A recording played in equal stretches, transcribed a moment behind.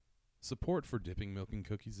Support for Dipping Milk and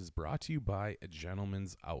Cookies is brought to you by A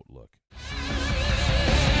Gentleman's Outlook.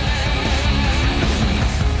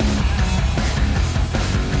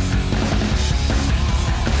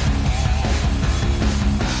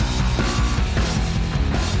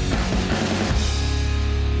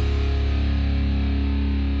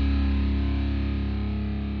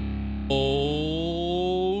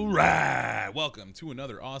 All right, welcome to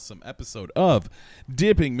another awesome episode of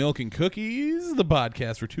Dipping Milk and Cookies, the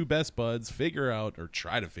podcast where two best buds figure out, or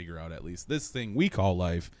try to figure out at least, this thing we call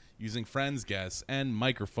life using friends, guests, and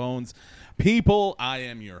microphones. People, I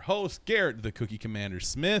am your host, Garrett the Cookie Commander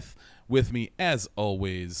Smith. With me, as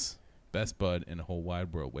always, best bud in the whole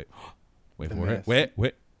wide world. Wait for it.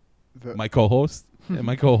 Wait. My co-host and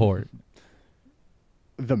my cohort.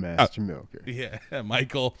 The Master Milker. Yeah,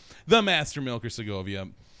 Michael, the Master Milker Segovia.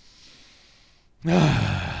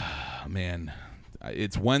 Man,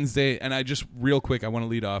 it's Wednesday, and I just, real quick, I want to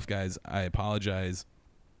lead off, guys. I apologize.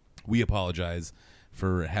 We apologize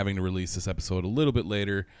for having to release this episode a little bit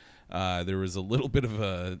later. There was a little bit of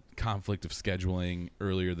a conflict of scheduling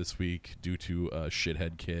earlier this week due to a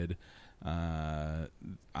shithead kid on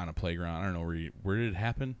a playground. I don't know where did it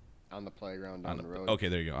happen? On the playground down the road. Okay,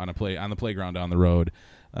 there you go. On the playground down the road.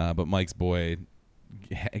 But Mike's boy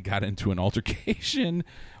got into an altercation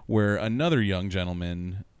where another young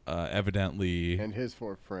gentleman evidently and his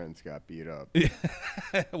four friends got beat up.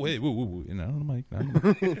 Wait, no, Mike.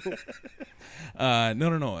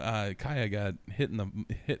 No. Kaya got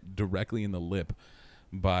hit directly in the lip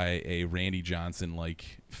by a Randy Johnson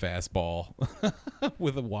like fastball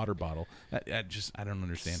with a water bottle. I don't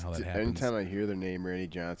understand how that happens. Anytime I hear the name Randy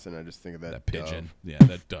Johnson, I just think of that pigeon. Dove. Yeah,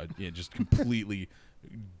 that dud. Yeah, just completely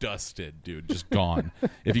dusted, dude. Just gone.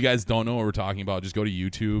 If you guys don't know what we're talking about, just go to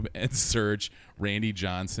YouTube and search Randy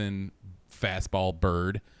Johnson fastball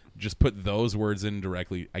bird. Just put those words in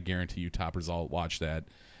directly. I guarantee you top result. Watch that.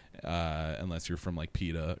 Unless you're from like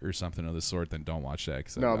PETA or something of the sort, then don't watch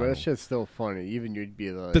that. No, but that shit's still funny. Even you'd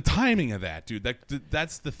be like, the timing of that, dude.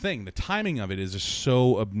 That's the thing. The timing of it is just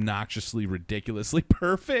so obnoxiously, ridiculously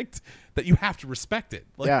perfect that you have to respect it.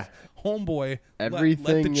 Like, yeah, homeboy, everything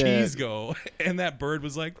let the cheese go, and that bird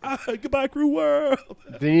was like, "Goodbye, crew world."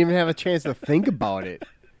 Didn't even have a chance to think about it.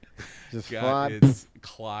 Just it's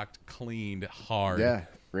clocked, cleaned hard. Yeah,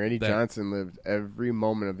 Randy Johnson lived every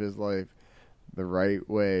moment of his life the right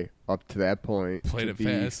way up to that point. Played it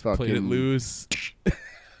fast, played it loose.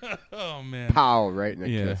 Oh, man. Pow, right in the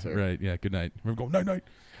kisser. Right, yeah, good night. We're going night-night.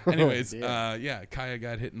 Anyways, Kaya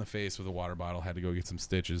got hit in the face with a water bottle, had to go get some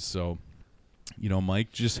stitches. So,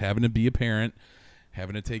 Mike just having to be a parent,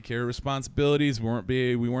 having to take care of responsibilities.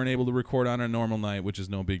 We weren't able to record on our normal night, which is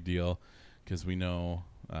no big deal because we know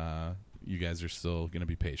you guys are still going to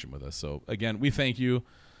be patient with us. So, again, we thank you.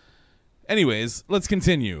 Anyways, let's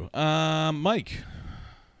continue. Mike,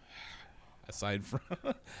 aside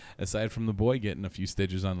from the boy getting a few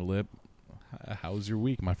stitches on the lip, how's your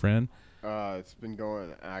week, my friend? It's been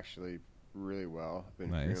going actually really well. I've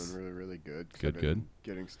been feeling really, really good. Good.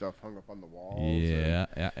 Getting stuff hung up on the walls.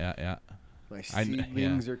 Yeah. My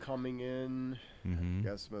seedlings are coming in. Mm-hmm.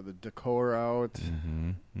 Got some of the decor out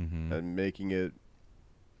and making it.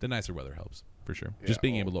 The nicer weather helps. For sure. Yeah, just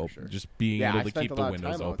being able to open, just being able to keep the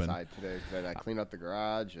windows open. Outside today because I cleaned out the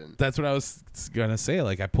garage and. That's what I was gonna say.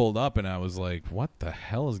 Like I pulled up and I was like, "What the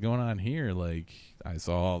hell is going on here?" Like I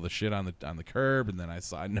saw all the shit on the curb, and then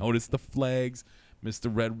I noticed the flags. Missed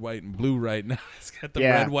the red, white, and blue right now. It's got the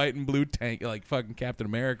red, white, and blue tank, like fucking Captain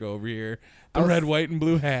America over here. The red, white, and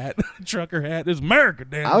blue hat, trucker hat. There's America,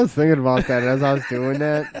 damn. I was thinking about that as I was doing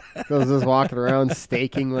that. I was just walking around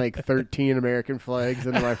staking like 13 American flags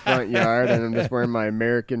into my front yard, and I'm just wearing my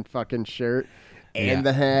American fucking shirt and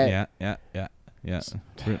the hat. Yeah.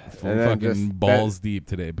 Fucking balls deep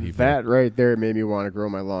today, people. That right there made me want to grow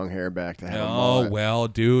my long hair back to have a mullet. Oh, well,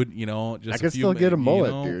 dude, just I could still get a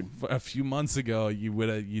mullet, dude. A few months ago,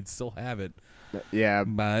 you'd still have it. Yeah.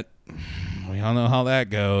 But we all know how that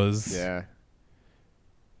goes. Yeah.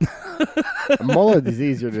 A mullet is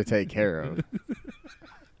easier to take care of.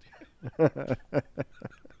 I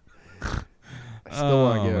still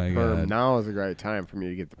want to get a perm. God. Now is a great time for me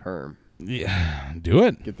to get the perm. Yeah, do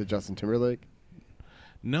it. Get the Justin Timberlake.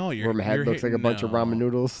 No, where my head looks like a bunch of ramen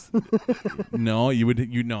noodles. No, you would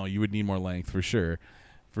need more length for sure.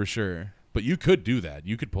 But you could do that.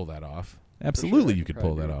 You could pull that off. Absolutely, you could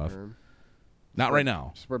pull that off. Not right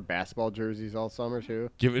now. Just wear basketball jerseys all summer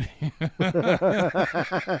too. Give it.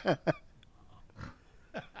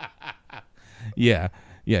 Yeah,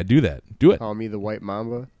 do that. Do it. Call me the White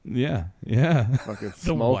Mamba. Yeah. Fucking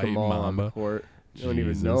smoke them all on the court. You don't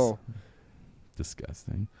even know.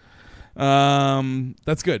 Disgusting.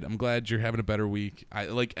 That's good. I'm glad you're having a better week.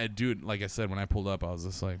 Like I said, when I pulled up, I was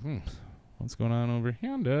just like, what's going on over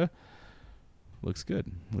here? Looks good.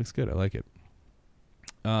 I like it.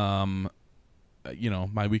 My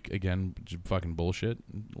week again, fucking bullshit.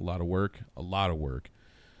 A lot of work.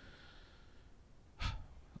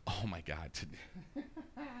 Oh my God.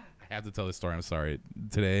 I have to tell this story. I'm sorry.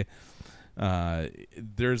 Today,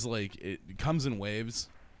 there's it comes in waves,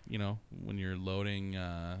 when you're loading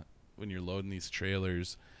these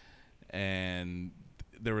trailers, and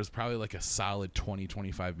there was probably like a solid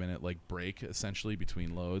 20-25 minute break essentially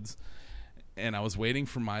between loads. And I was waiting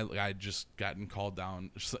for I had just gotten called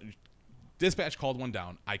down. Dispatch called one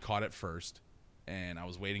down. I caught it first, and I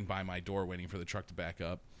was waiting by my door, waiting for the truck to back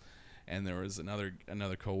up. And there was another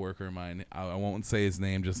coworker of mine. I won't say his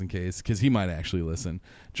name just in case, because he might actually listen,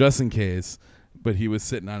 just in case. But he was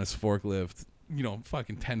sitting on his forklift,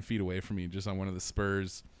 fucking 10 feet away from me, just on one of the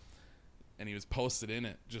spurs. And he was posted in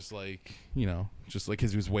it, just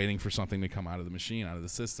because he was waiting for something to come out of the machine, out of the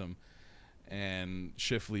system. And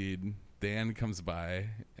shift lead Dan comes by,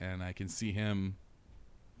 and I can see him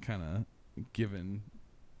kind of giving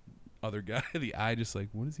other guy the eye, just like,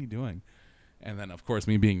 what is he doing? And then, of course,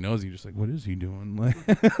 me being nosy, just like, what is he doing?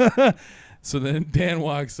 So then Dan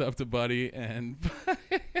walks up to Buddy, and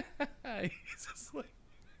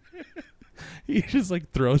he just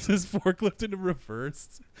throws his forklift into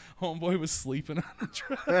reverse. Homeboy was sleeping on the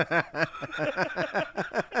truck,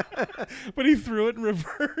 but he threw it in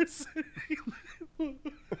reverse.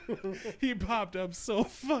 He popped up so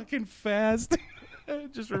fucking fast.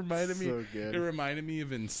 It just reminded me. So good. It reminded me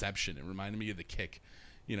of Inception. It reminded me of The Kick.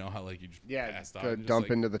 How you just passed out and dump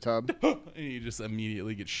into the tub, and you just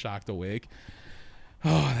immediately get shocked awake.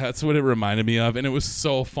 Oh, that's what it reminded me of, and it was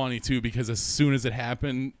so funny too, because as soon as it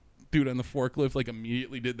happened, dude on the forklift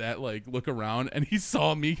immediately did that look around, and he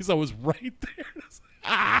saw me because I was right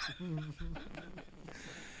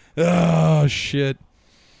there. Oh shit.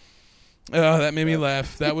 Oh, that made me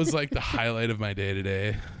laugh. That was the highlight of my day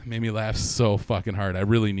today. Made me laugh so fucking hard. I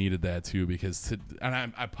really needed that too, because I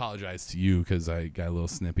apologize to you because I got a little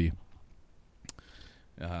snippy.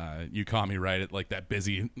 You caught me right at that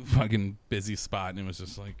fucking busy spot, and it was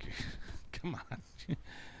just come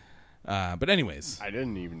on. But anyways, I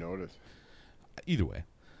didn't even notice. Either way,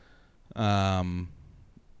 now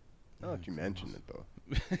that you mentioned it though,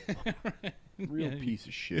 real piece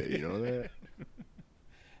of shit. You know that.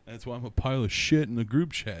 That's why I'm a pile of shit in the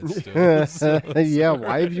group chat still. Yeah,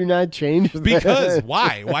 why have you not changed that? Because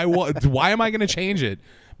why? Why am I going to change it?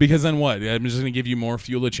 Because then what? I'm just going to give you more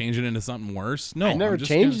fuel to change it into something worse? No, I never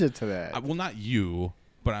changed it to that. Well, not you,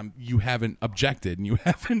 but you haven't objected, and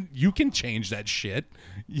you can change that shit.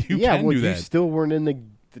 You can do that. You still weren't in the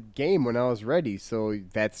game when I was ready, so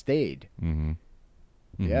that stayed. Mm-hmm.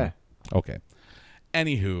 Yeah. Okay.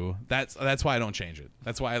 Anywho, that's why I don't change it.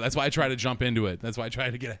 That's why I try to jump into it. That's why I try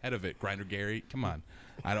to get ahead of it. Grinder Gary, come on.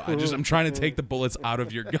 I'm trying to take the bullets out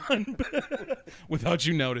of your gun without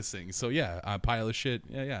you noticing. So yeah, a pile of shit.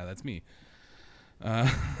 Yeah, that's me.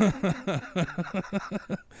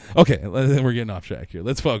 Okay, we're getting off track here.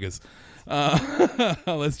 Let's focus.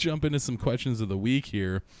 Let's jump into some questions of the week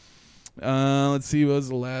here. Let's see, what was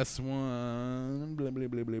the last one? Blah, blah,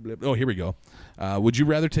 blah, blah, blah. Oh, here we go. Would you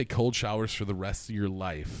rather take cold showers for the rest of your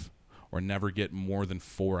life or never get more than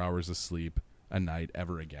 4 hours of sleep a night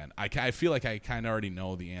ever again? I feel like I kind of already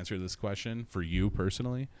know the answer to this question for you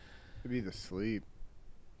personally. It'd be the sleep.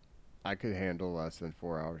 I could handle less than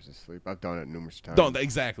 4 hours of sleep. I've done it numerous times. No,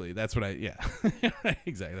 exactly. That's what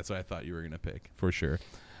exactly. That's what I thought you were going to pick for sure.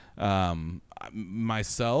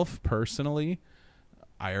 Myself personally,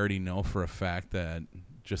 I already know for a fact that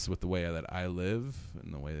just with the way that I live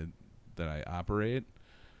and the way that I operate,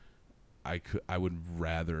 I would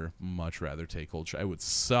much rather take cold showers. It would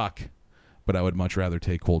suck, but I would much rather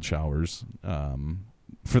take cold showers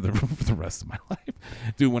for the rest of my life.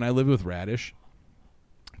 Dude, when I lived with Radish,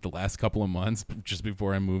 the last couple of months, just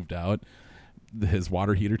before I moved out, his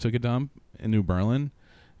water heater took a dump in New Berlin.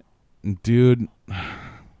 Dude, I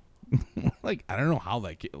don't know how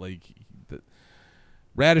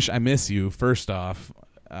Radish, I miss you, first off,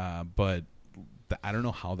 but I don't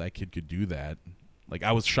know how that kid could do that.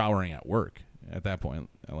 I was showering at work at that point.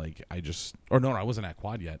 I wasn't at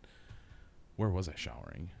Quad yet. Where was I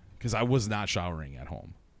showering? Because I was not showering at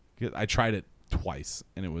home. I tried it twice,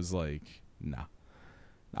 and it was nah.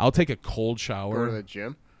 I'll take a cold shower. Go to the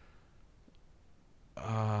gym?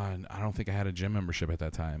 I don't think I had a gym membership at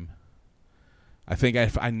that time. I think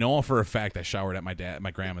I know for a fact I showered at my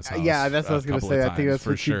grandma's house. Yeah, that's what I was going to say. I think that's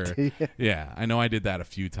for what sure. You did. Yeah, I know I did that a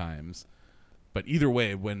few times. But either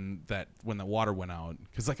way, when the water went out,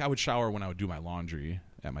 because like I would shower when I would do my laundry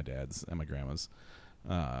at my dad's and my grandma's,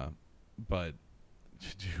 but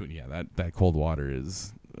dude, yeah, that cold water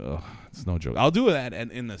is it's no joke. I'll do that,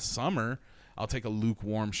 and in the summer, I'll take a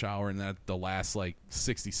lukewarm shower, and then the last like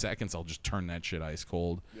 60 seconds, I'll just turn that shit ice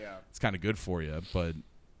cold. Yeah, it's kind of good for you, but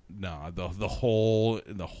no, the whole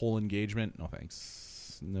engagement, no thanks.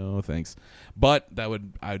 No thanks. But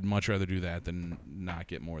I'd much rather do that than not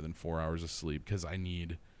get more than 4 hours of sleep, because I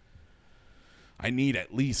need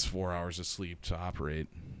at least 4 hours of sleep to operate.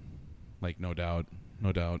 Like no doubt,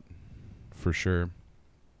 for sure.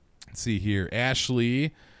 Let's see here,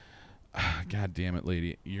 Ashley. God damn it,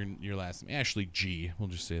 lady, your last name, Ashley G. We'll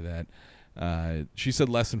just say that. She said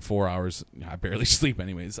less than 4 hours. I barely sleep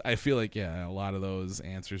anyways. I feel like a lot of those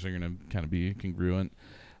answers are gonna kind of be congruent.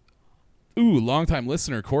 Ooh, longtime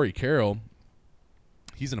listener Corey Carroll.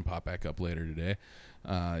 He's going to pop back up later today.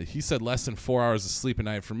 He said less than 4 hours of sleep a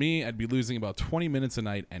night. For me, I'd be losing about 20 minutes a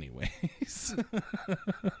night anyways.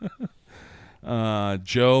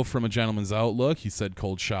 Joe from A Gentleman's Outlook. He said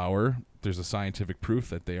cold shower. There's a scientific proof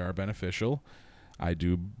that they are beneficial. I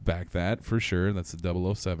do back that for sure. That's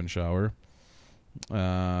a 007 shower.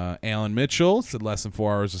 Alan Mitchell said less than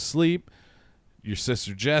 4 hours of sleep. Your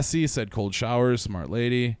sister Jessie said cold showers. Smart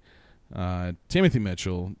lady. Timothy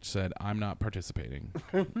Mitchell said, I'm not participating.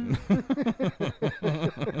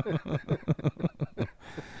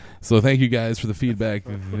 So thank you guys for the feedback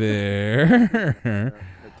there.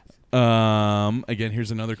 Again,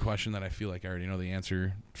 here's another question that I feel like I already know the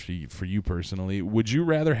answer for you personally. Would you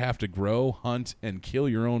rather have to grow, hunt, and kill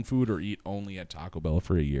your own food, or eat only at Taco Bell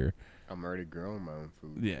for a year? I'm already growing my own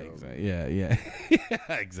food. Yeah, so. exactly. Yeah,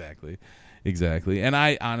 exactly. And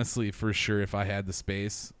I honestly, for sure, if I had the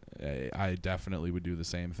space, I definitely would do the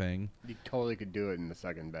same thing. You totally could do it in the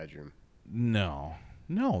second bedroom. No,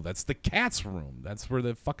 that's the cat's room. That's where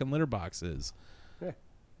the fucking litter box is. Yeah.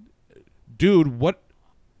 Dude, what?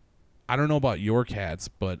 I don't know about your cats,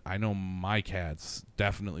 but I know my cats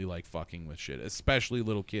definitely like fucking with shit, especially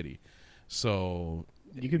little kitty. So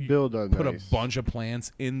you could build a bunch of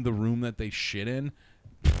plants in the room that they shit in.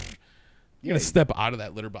 You're going to step out of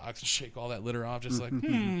that litter box and shake all that litter off, just like,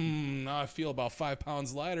 now I feel about 5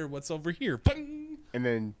 pounds lighter. What's over here? Ping! And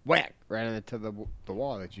then whack right into the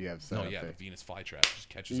wall that you have set up the there. Venus flytrap just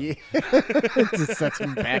catches him. Just sets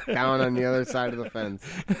him back down on the other side of the fence.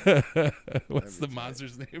 What's the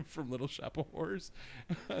monster's name from Little Shop of Horrors?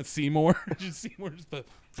 Seymour. Just Seymour's the...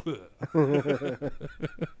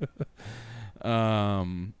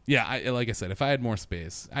 like I said, if I had more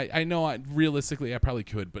space, I know realistically I probably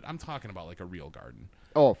could, but I'm talking about like a real garden.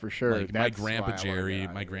 Oh, for sure. Like my grandpa Jerry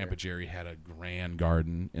had a grand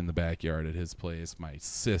garden in the backyard at his place. My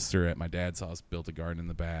sister at my dad's house built a garden in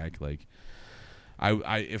the back. Like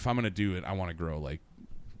I if I'm gonna do it, I want to grow like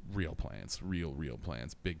real plants, real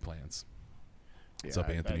plants, big plants. What's up,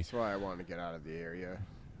 Anthony? That's why I want to get out of the area.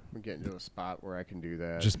 I'm getting to a spot where I can do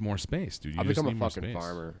that. Just more space, dude. I'll become a fucking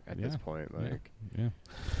farmer at this point. Like,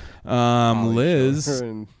 Liz,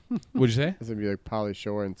 what'd you say? It's gonna be like Pauly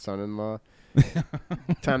Shore and Son-in-Law.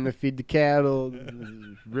 Time to feed the cattle.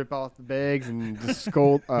 Rip off the bags and just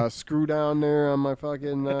screw down there on my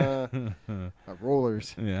fucking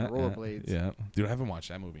rollers, rollerblades. Yeah, dude, I haven't watched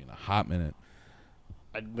that movie in a hot minute.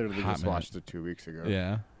 I literally just watched it 2 weeks ago.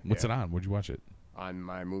 Yeah, what's it on? Where'd you watch it? On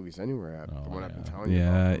My Movies Anywhere app, the one I've been telling you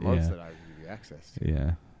about for months that I give you access to.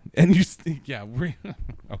 Yeah, and you, we're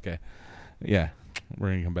okay. Yeah, we're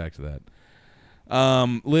gonna come back to that.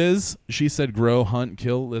 Liz, she said, "Grow, hunt,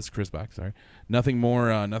 kill." Liz Chrisbach, sorry. Nothing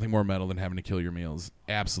more metal than having to kill your meals.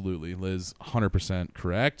 Absolutely, Liz, 100%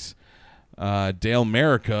 correct. Dale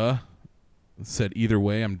Merica said, "Either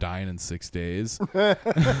way, I'm dying in 6 days."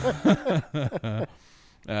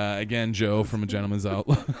 Again, Joe from A Gentleman's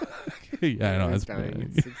Outlook. Yeah, I know. That's dying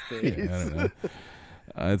in 6 days. Yeah, I don't know.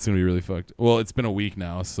 It's going to be really fucked. Well, it's been a week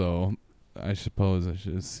now, so I suppose I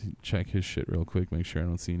should just check his shit real quick, make sure I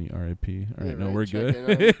don't see any RIP. All right, we're good.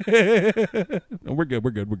 No, we're good.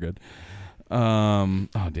 We're good. Oh,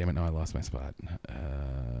 damn it. Now I lost my spot.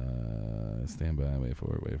 Stand by. Wait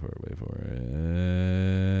for it.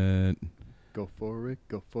 Go for it.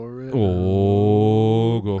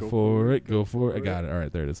 Oh, go for it. I got it. All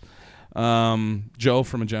right, there it is. Joe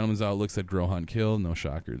from A Gentleman's Outlook said grow, hunt, kill. No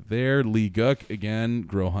shocker there. Lee Guck, again,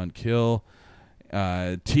 grow, hunt, kill.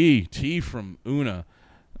 T from Una,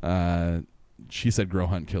 she said grow,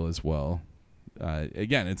 hunt, kill as well.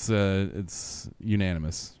 Again, it's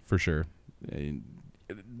unanimous for sure.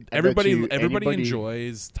 Everybody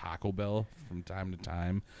enjoys Taco Bell from time to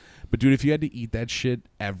time. But, dude, if you had to eat that shit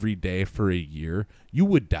every day for a year, you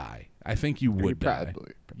would die. I think you would die.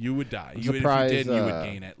 Probably. You would die. I'm If you surprised, didn't, you would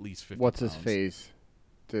gain at least 50 What's pounds. his face?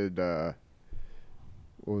 Did what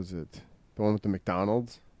was it? The one with the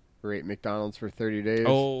McDonald's? Or ate McDonald's for 30 days?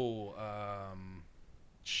 Oh,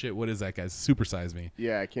 shit! What is that guy's? Supersize Me.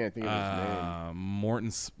 Yeah, I can't think of his name.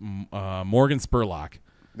 Morgan Spurlock.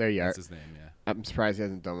 There you are. That's his name. Yeah. I'm surprised he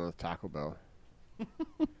hasn't done one with Taco Bell.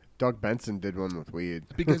 Doug Benson did one with weed.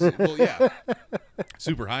 Because well, yeah,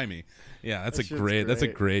 Super High Me. Yeah, that's That a shit's great. That's a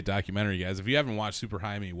great. great documentary, guys. If you haven't watched Super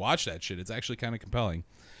High Me, watch that shit. It's actually kind of compelling.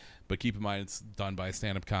 But keep in mind, it's done by a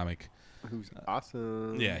stand-up comic. Who's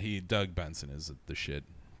awesome. Yeah, Doug Benson is the shit.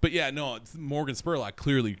 But yeah, no, Morgan Spurlock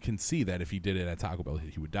clearly can see that if he did it at Taco Bell,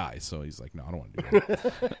 he would die. So he's like, no, I don't want to do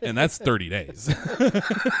that. And that's 30 days.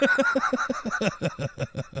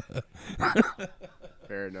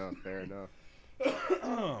 Fair enough. Fair enough.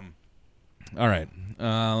 All right,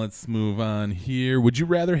 let's move on here. Would you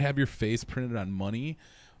rather have your face printed on money,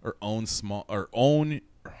 or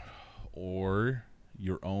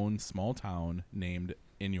your own small town named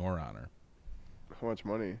in your honor? How much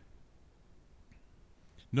money?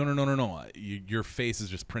 No. Your face is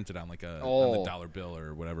just printed on like on the dollar bill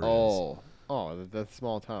or whatever. That's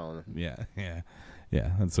small town. Yeah.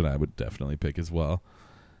 That's what I would definitely pick as well.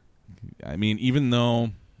 I mean, even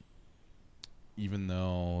though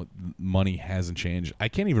money hasn't changed, I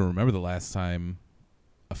can't even remember the last time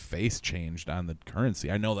a face changed on the currency.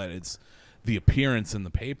 I know that it's the appearance in the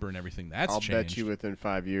paper and everything that's I'll changed. bet you within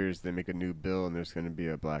 5 years they make a new bill and there's going to be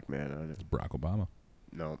a black man on it. It's Barack Obama.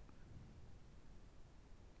 No.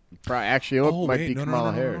 Actually, it might be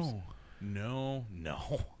Kamala Harris. No.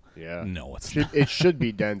 Yeah. No, it's not. It should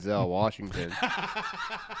be Denzel Washington.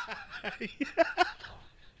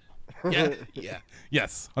 Yeah.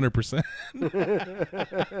 Yes, 100%.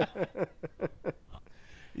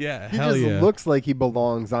 Yeah, He hell just yeah. looks like he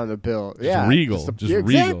belongs on the bill. Just regal. Just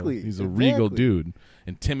exactly. regal. He's a regal dude.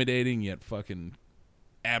 Intimidating yet fucking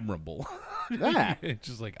admirable. Yeah. It's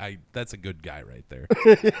just like that's a good guy right there.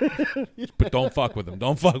 But don't fuck with him.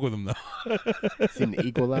 Don't fuck with him though. Seen the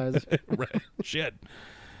Equalizer? Right. Shit.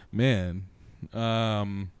 Man.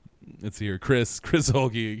 Let's see here. Chris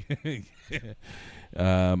Olkey.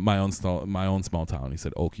 my own small town. He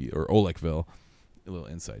said Okie or Olekville. A little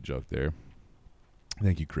inside joke there.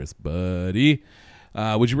 Thank you, Chris, buddy.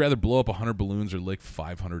 Would you rather blow up 100 balloons or lick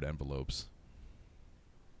 500 envelopes?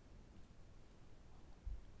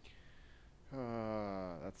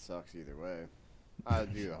 That sucks either way.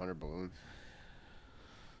 I'd do the 100 balloons.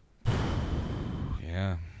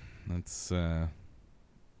 Yeah, that's yeah.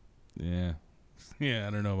 I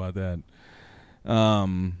don't know about that.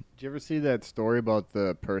 Did you ever see that story about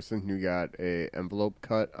the person who got a envelope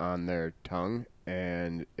cut on their tongue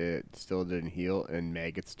and it still didn't heal and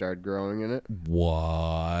maggots started growing in it?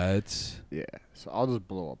 What? Yeah. So I'll just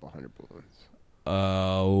blow up 100 balloons.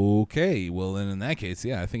 Okay. Well, then in that case,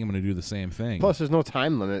 yeah, I think I'm going to do the same thing. Plus, there's no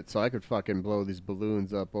time limit, so I could fucking blow these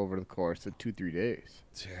balloons up over the course of 2-3 days.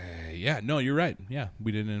 Yeah, no, you're right. Yeah,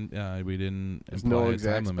 we didn't There's imply no a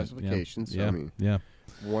exact time limit. specifications. Yeah, So, I mean, yeah.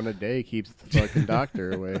 one a day keeps the fucking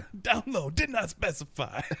doctor away. Download did not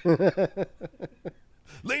specify.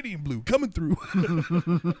 Lady in blue coming through.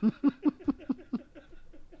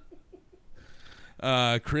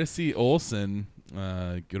 Chrissy Olsen,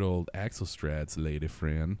 good old Axel Strad's lady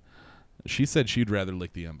friend. She said she'd rather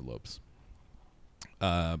lick the envelopes.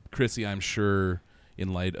 Chrissy, I'm sure,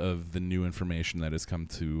 in light of the new information that has come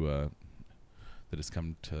to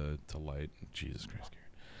light, Jesus Christ,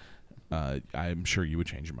 Karen, I'm sure you would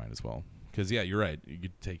change your mind as well. Because yeah, you're right. You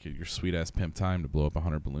could take your sweet ass pimp time to blow up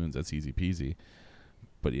 100 balloons. That's easy peasy.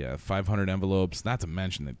 But yeah, 500 envelopes. Not to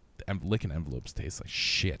mention that licking envelopes tastes like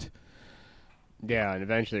shit. Yeah, and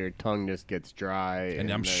eventually your tongue just gets dry.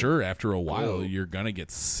 And I'm sure after a while you're gonna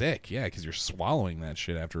get sick. Yeah, because you're swallowing that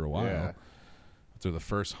shit after a while. Yeah. After the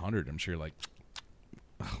first 100, I'm sure you're like,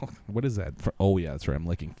 what is that? Oh yeah, that's right. I'm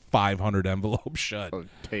licking 500 envelopes shut. Oh,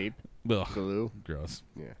 tape, Ugh, glue. gross.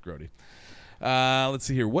 Yeah. Grody. Let's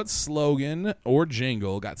see here. What slogan or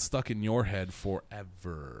jingle got stuck in your head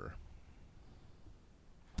forever?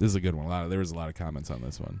 This is a good one. There was a lot of comments on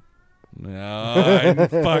this one. No, I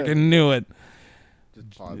fucking knew it.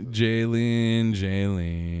 Just pause it. Jaylene.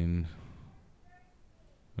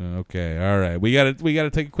 Okay, all right. We gotta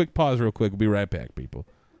take a quick pause real quick. We'll be right back, people.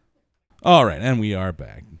 All right, and we are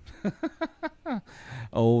back.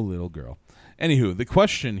 Oh, little girl. Anywho, the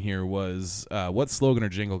question here was, what slogan or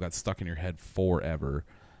jingle got stuck in your head forever?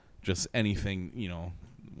 Just anything,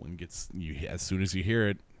 as soon as you hear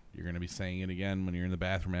it, you're going to be saying it again when you're in the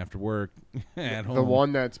bathroom after work, at home. The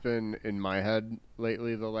one that's been in my head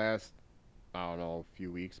lately the last, I don't know,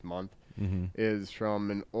 few weeks, month, is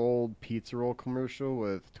from an old pizza roll commercial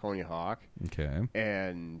with Tony Hawk. Okay.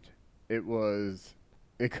 And it goes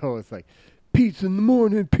like, pizza in the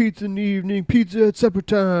morning, pizza in the evening, pizza at supper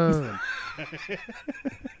time.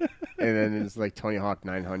 And then it's like Tony Hawk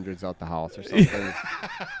 900's out the house or something.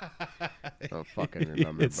 I don't fucking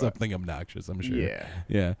remember. It's something obnoxious, I'm sure. Yeah.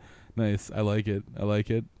 Yeah. Nice. I like it.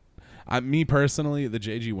 Me personally, the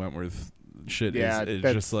J.G. Wentworth shit is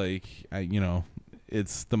just like,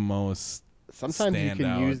 it's the most sometimes you can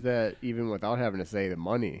out. use that even without having to say the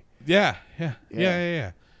money. Yeah.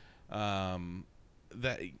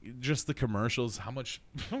 That just the commercials, how much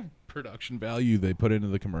production value they put into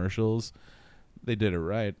the commercials. They did it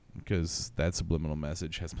right, because that subliminal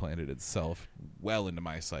message has planted itself well into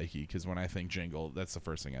my psyche, because when I think jingle, that's the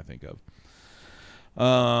first thing I think of.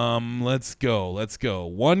 Let's go.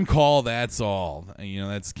 One call, that's all.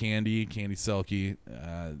 That's Candy Selke,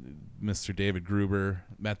 Mr. David Gruber.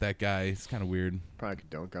 Met that guy. He's kind of weird. Probably could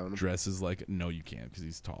dunk on him. Dresses like, no, you can't, because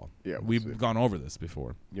he's tall. Yeah, we've gone over this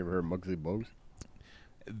before. You ever heard of Muggsy Bogues?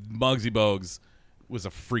 Muggsy Bogues was a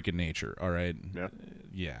freak of nature, all right? Yeah.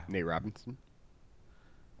 Yeah. Nate Robinson?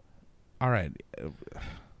 All right.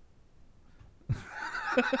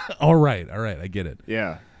 All right. I get it.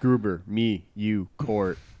 Yeah. Gruber, me, you,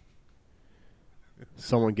 Court.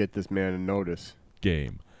 Someone get this man a notice.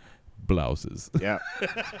 Game. Blouses. Yeah.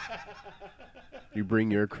 You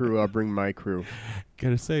bring your crew, I'll bring my crew.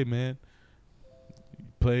 Gotta say, man, you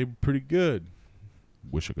play pretty good.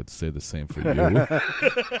 Wish I could say the same for you.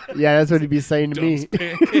 Yeah, that's what he'd be saying to me.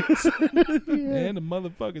 Pancakes. And the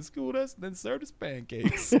motherfucker schooled us and then served us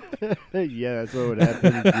pancakes. Yeah, that's what would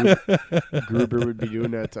happen. Gruber would be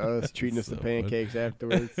doing that to us, treating us to pancakes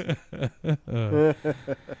afterwards.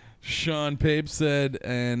 Sean Pape said,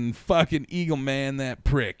 and fucking Eagle Man, that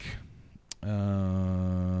prick. Let's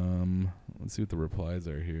see what the replies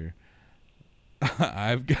are here.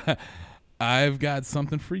 I've got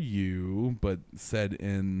something for you, but said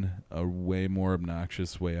in a way more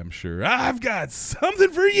obnoxious way, I'm sure. I've got something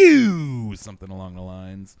for you! Something along the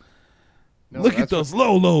lines. No, look at those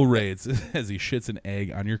low rates as he shits an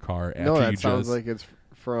egg on your car after that sounds like it's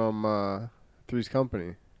from Three's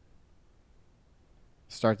Company.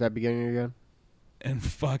 Start that beginning again. And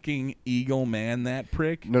fucking Eagle Man, that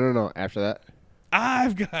prick? No. After that.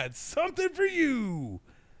 I've got something for you!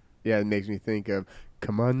 Yeah, it makes me think of,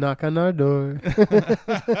 come on, knock on our door.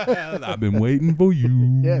 I've been waiting for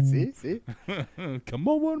you. Yeah, see? Come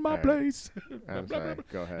over to my place. I'm sorry.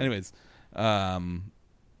 Go ahead. Anyways,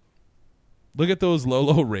 look at those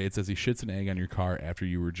low rates as he shits an egg on your car after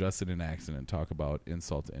you were just in an accident. Talk about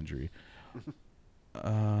insult to injury.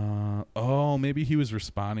 Maybe he was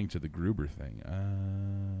responding to the Gruber thing.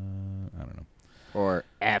 I don't know. Or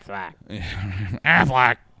Affleck.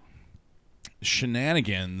 Affleck.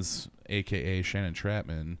 Shenanigans, a.k.a. Shannon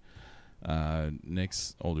Trapman,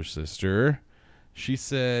 Nick's older sister. She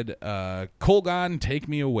said, Colgon, take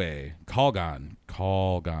me away. Colgon.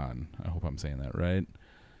 I hope I'm saying that right.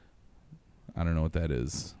 I don't know what that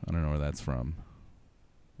is. I don't know where that's from.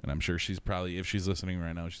 And I'm sure she's probably, if she's listening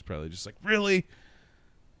right now, she's probably just like, really?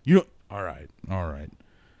 You don't? All right.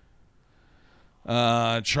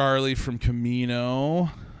 Charlie from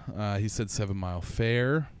Camino. He said 7 Mile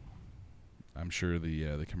Fair. I'm sure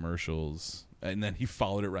the commercials, and then he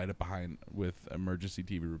followed it right up behind with emergency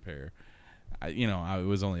TV repair. It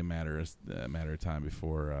was only a matter of time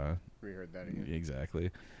before we heard that again.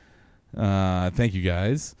 Exactly. Thank you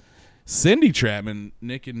guys, Cindy Trapman,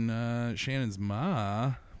 Nick and Shannon's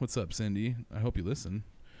ma. What's up, Cindy? I hope you listen.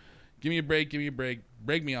 Give me a break.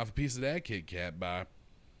 Break me off a piece of that Kit Kat bar.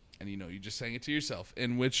 And you just sang it to yourself.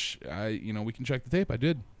 In which we can check the tape. I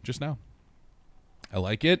did just now. I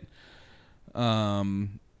like it.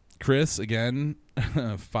 Chris again,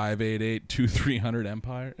 588-2300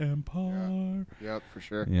 Empire. Yep, for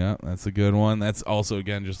sure. Yeah, that's a good one. That's also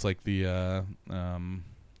again just like the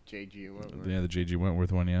J.G. Wentworth. Yeah, the J.G.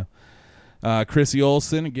 Wentworth one. Yeah. Chrissy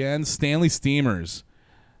Olsen again. Stanley Steamers.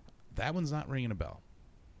 That one's not ringing a bell.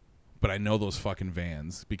 But I know those fucking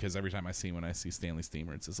vans because every time I see Stanley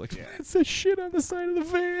Steamer, it's just like, it says shit on the side of the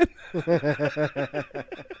van.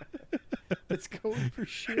 It's going for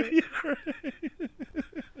shit. Yeah, right.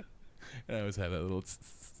 I always have that little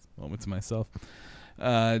moment to myself.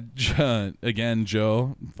 Again,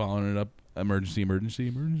 Joe, following it up, emergency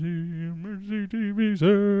TV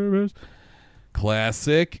service.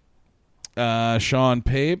 Classic. Sean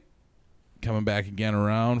Pape, coming back again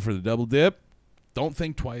around for the double dip. Don't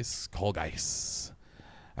think twice, call guys.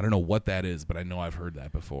 I don't know what that is, but I know I've heard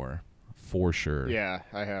that before. For sure. Yeah,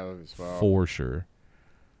 I have as well. For sure.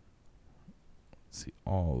 Let's see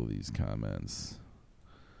all of these comments.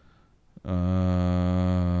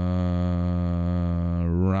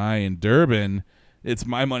 Ryan Durbin. It's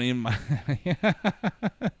my money and my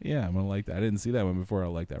yeah, I'm gonna like that. I didn't see that one before.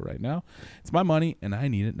 I'll like that right now. It's my money and I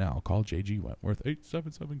need it now. Call JG Wentworth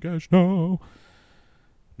 877 cash now.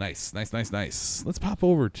 Nice. Let's pop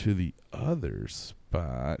over to the other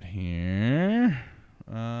spot here.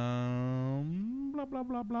 Blah blah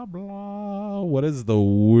blah blah blah. What is the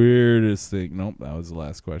weirdest thing? Nope, that was the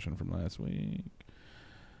last question from last week.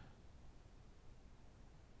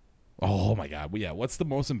 Oh my God. Yeah. What's the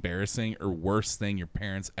most embarrassing or worst thing your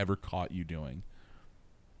parents ever caught you doing?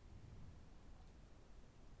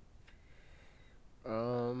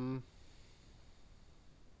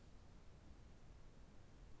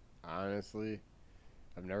 Honestly,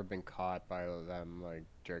 I've never been caught by them like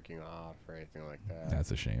jerking off or anything like that. That's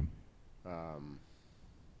a shame.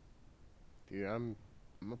 Dude, I'm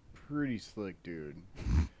a pretty slick dude,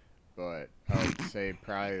 but I would say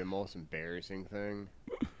probably the most embarrassing thing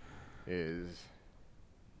is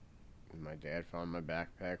my dad found my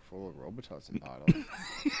backpack full of Robitussin bottles.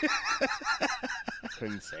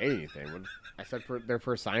 Couldn't say anything. I said for their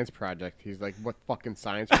first science project, he's like, "What fucking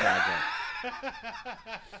science project?"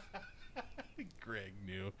 Greg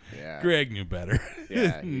knew. Yeah. Greg knew better.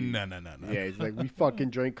 Yeah. No. Yeah, he's like, "We fucking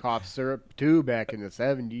drank cough syrup too back in the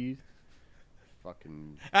 70s."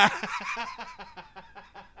 Fucking.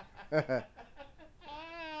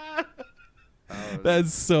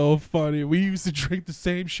 That's so funny. We used to drink the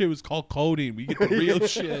same shit. It was called codeine. We get the real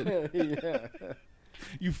shit. Yeah.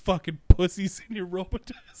 You fucking pussies in your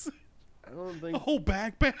Robitussin. I don't think. A whole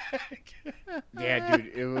backpack. Yeah,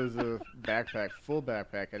 dude, it was a backpack, full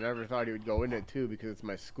backpack. I never thought he would go in it too because it's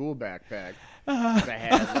my school backpack. 'Cause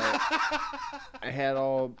I had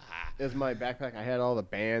all. It was my backpack. I had all the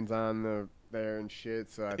bands on there and shit.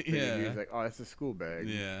 So I figured he was like, "Oh, that's a school bag."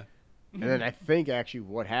 Yeah. And then I think actually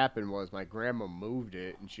what happened was my grandma moved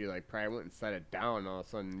it and she like probably went and set it down. And all of a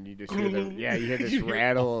sudden you just hear you hear this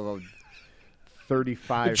rattle of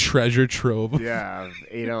 35 treasure trove. Yeah,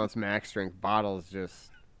 8-ounce max strength bottles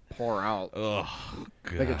just pour out. Oh,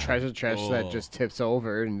 God. Like a treasure chest that just tips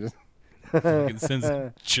over and just fucking sends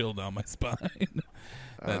a chill down my spine.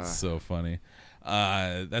 That's so funny.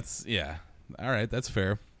 That's yeah. All right, that's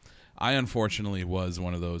fair. I unfortunately was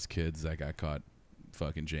one of those kids that got caught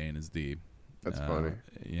fucking J and his D. That's funny.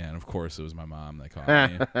 Yeah, and of course it was my mom that caught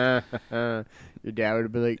me. Your dad would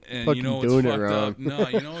have been like, And "Fucking you know what's doing it fucked wrong." up? No,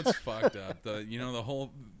 you know what's fucked up?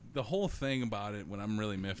 The whole thing about it, what I'm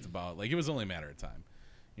really miffed about, like it was only a matter of time.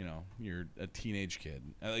 You know, you're a teenage kid.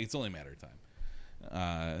 Like, it's only a matter of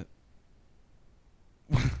time.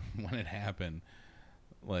 When it happened,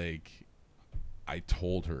 like I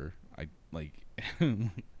told her, I like,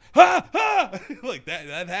 ha ha, like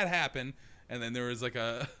that happened. And then there was like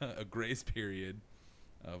a grace period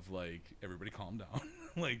of like, everybody calm down.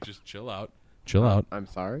 Like, just chill out. I'm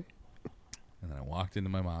sorry. And then I walked into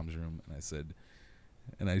my mom's room and I said,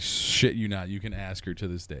 and I shit you not, you can ask her to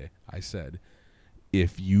this day. I said,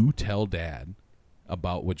 if you tell Dad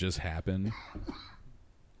about what just happened,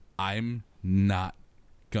 I'm not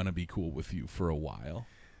going to be cool with you for a while.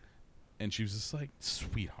 And she was just like,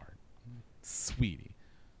 sweetheart, sweetie,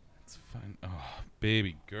 it's fine. Oh,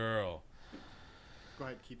 baby girl. Go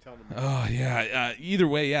ahead, keep telling me. Oh yeah. Either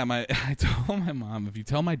way, yeah. I told my mom, if you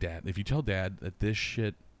tell Dad that this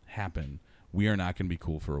shit happened, we are not going to be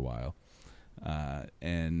cool for a while.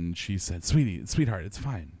 And she said, sweetheart, it's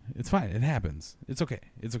fine. It happens. It's okay.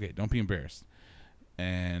 Don't be embarrassed.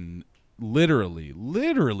 And literally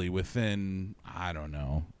within, I don't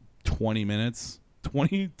know, 20 minutes,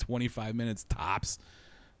 25 minutes tops,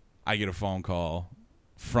 I get a phone call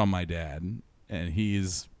from my dad. And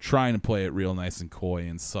he's trying to play it real nice and coy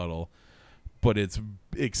and subtle, but it's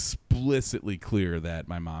explicitly clear that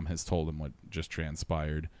my mom has told him what just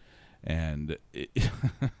transpired. And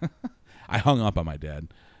I hung up on my dad.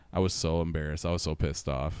 I was so embarrassed. I was so pissed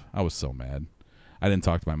off. I was so mad. I didn't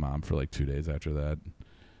talk to my mom for like 2 days after that.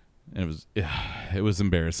 And it was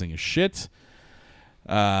embarrassing as shit.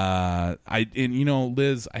 Liz,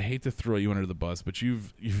 I hate to throw you under the bus, but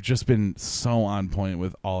you've just been so on point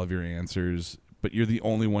with all of your answers, but you're the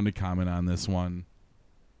only one to comment on this one.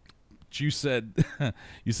 You said that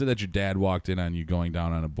your dad walked in on you going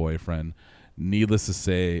down on a boyfriend. Needless to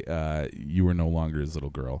say, you were no longer his little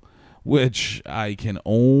girl, which I can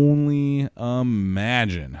only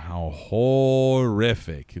imagine how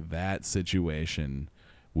horrific that situation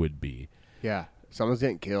would be. Yeah, someone's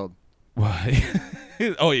getting killed. Why?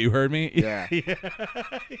 Oh, you heard me? Yeah.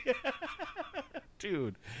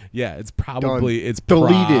 Dude. Yeah, it's probably Deleted.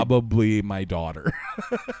 probably my daughter.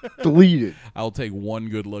 Deleted. I'll take one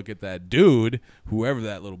good look at that dude, whoever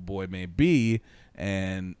that little boy may be,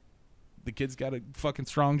 and the kid's got a fucking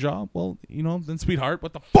strong jaw. Well, then sweetheart,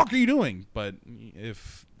 what the fuck are you doing? But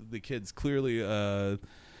if the kid's clearly a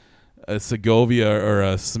Segovia or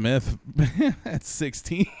a Smith at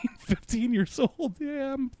 16, 15 years old,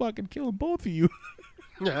 yeah, I'm fucking killing both of you.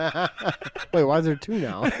 Wait, why is there two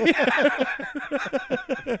now?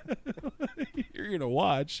 You're going to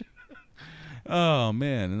watch. Oh,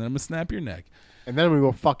 man. And then I'm going to snap your neck. And then we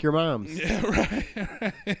go fuck your moms. Yeah,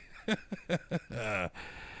 right.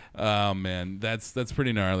 Oh, man. That's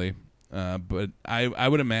pretty gnarly. But I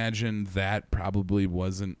would imagine that probably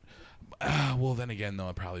wasn't. Well, then again, though,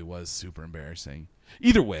 it probably was super embarrassing.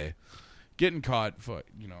 Either way, getting caught,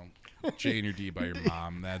 J and your D by your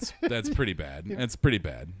mom, that's pretty bad. That's pretty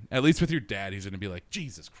bad. At least with your dad, he's going to be like,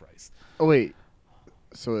 Jesus Christ. Oh, wait.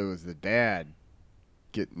 So it was the dad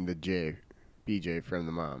getting the BJ from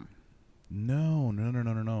the mom. No.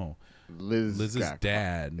 Liz's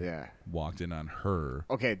dad walked in on her.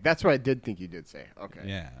 Okay, that's what I did think you did say. Okay.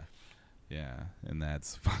 Yeah, and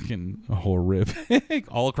that's fucking horrific.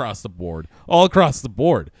 All across the board.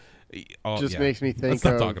 Makes me think Let's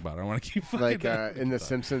not talk about it. I want to keep fucking like in The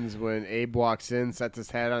Simpsons when Abe walks in, sets his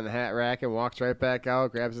hat on the hat rack, and walks right back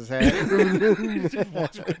out, grabs his hat, just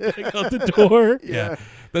walks right back out the door. Yeah.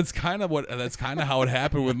 That's kind of how it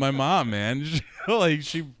happened with my mom, man.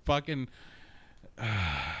 She fucking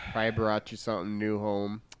probably brought you something new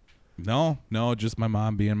home. No, just my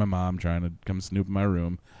mom being my mom, trying to come snoop in my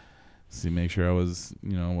room. See, make sure I was,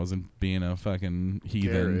 wasn't being a fucking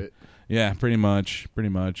heathen. Garrett. Yeah, pretty much.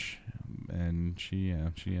 And she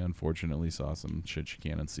unfortunately saw some shit she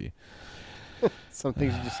can't unsee. Some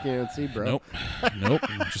things you just can't see, bro. Nope.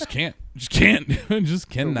 Just can't. Just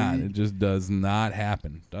cannot. It just does not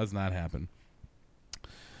happen.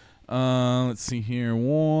 Let's see here.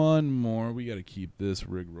 One more. We got to keep this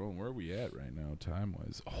rig rolling. Where are we at right now,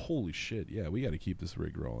 time-wise? Holy shit. Yeah, we got to keep this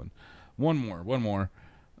rig rolling. One more.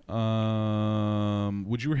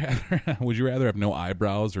 Would you rather have no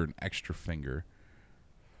eyebrows or an extra finger?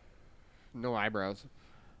 No eyebrows.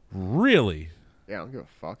 Really? Yeah, I don't give a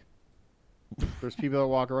fuck. There's people that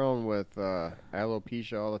walk around with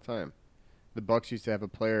alopecia all the time. The Bucks used to have a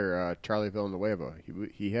player, Charlie Villanueva.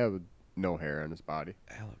 He had no hair on his body.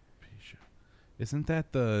 Alopecia. Isn't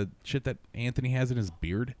that the shit that Anthony has in his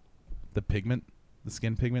beard? The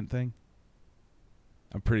skin pigment thing?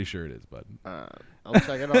 I'm pretty sure it is, bud. I'll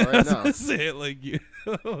check it out right now. Say it like you.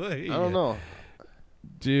 I don't know.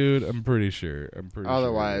 Dude, I'm pretty sure.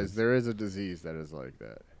 Otherwise, there is a disease that is like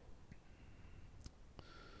that.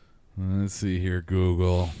 Let's see here,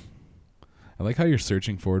 Google. I like how you're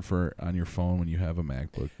searching for it on your phone when you have a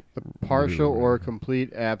MacBook. The partial or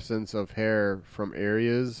complete absence of hair from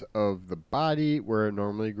areas of the body where it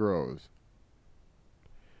normally grows.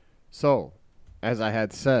 So, as I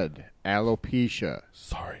had said, alopecia.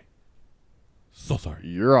 Sorry. So sorry.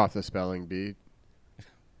 You're off the spelling bee.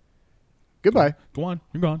 Goodbye. Go on.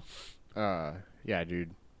 You're gone. Yeah,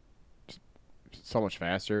 dude. So much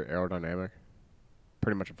faster, aerodynamic.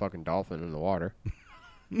 Pretty much a fucking dolphin in the water.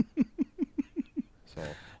 So.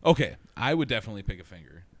 Okay, I would definitely pick a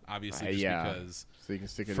finger. Obviously, just because. So you can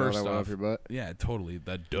stick another one up your butt? Yeah, totally.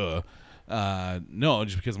 Duh. No,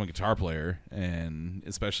 just because I'm a guitar player, and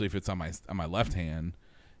especially if it's on my left hand,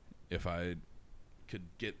 if I could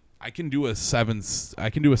get, I can do a 7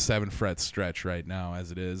 fret stretch right now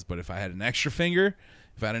as it is. But if I had an extra finger,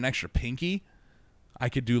 if I had an extra pinky, I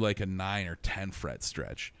could do like a 9 or 10 fret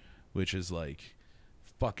stretch, which is like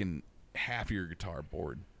fucking half your guitar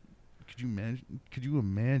board. Could you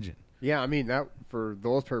imagine? Yeah, I mean that for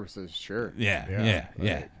those purposes, sure. Yeah.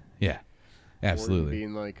 Absolutely.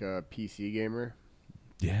 Being like a PC gamer.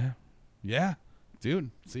 Yeah,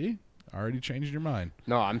 dude. See, already changed your mind.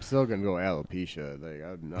 No, I'm still gonna go alopecia. Like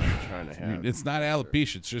I'm not trying to have. It's not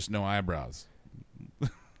alopecia. It's just no eyebrows.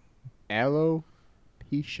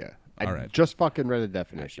 Alopecia. All right. Just fucking read the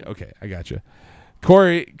definition. Okay, I got you.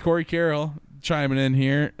 Corey Carroll chiming in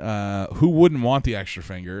here. Who wouldn't want the extra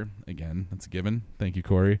finger? Again, that's a given. Thank you,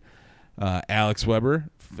 Corey. Alex Weber,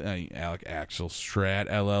 Alec Axel Strat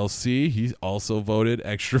LLC. He also voted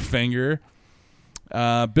extra finger.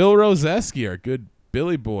 Bill Roseski, our good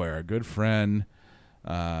Billy boy, our good friend.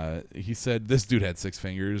 He said this dude had 6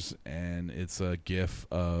 fingers, and it's a gif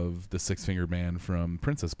of the 6-fingered man from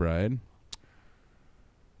Princess Bride.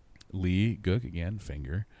 Lee Gook, again,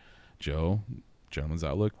 finger. Joe, Gentleman's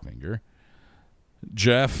Outlook, finger.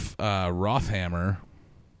 Jeff Rothammer.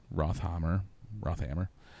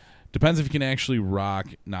 Depends if you can actually rock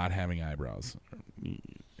not having eyebrows.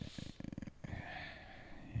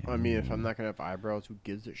 I mean, if I'm not gonna have eyebrows, who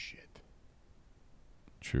gives a shit?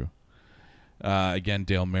 True. Again,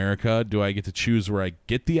 Dale America, do I get to choose where I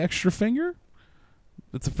get the extra finger?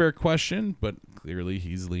 That's a fair question, but clearly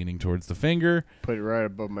he's leaning towards the finger. Put it right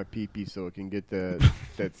above my pee-pee so it can get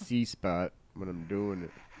that C spot when I'm doing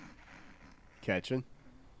it. Catching?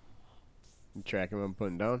 You tracking what I'm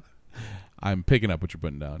putting down? I'm picking up what you're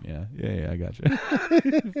putting down. Yeah, I got you.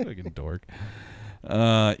 Fucking dork.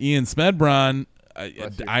 Ian Smedbron,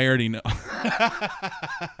 I already know.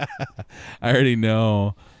 I already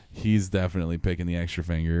know he's definitely picking the extra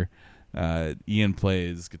finger. Ian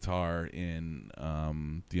plays guitar in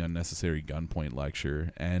the Unnecessary Gunpoint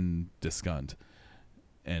lecture and Discunt.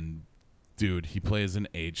 And, dude, he plays an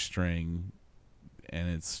H string, and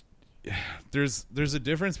it's... There's a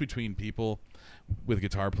difference between people with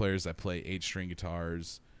guitar players that play 8-string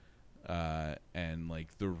guitars and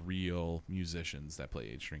like the real musicians that play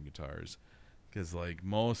 8-string guitars, because like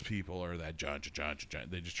most people are that John,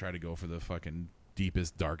 they just try to go for the fucking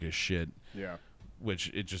deepest, darkest shit. Yeah, which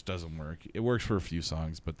it just doesn't work. It works for a few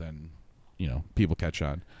songs, but then people catch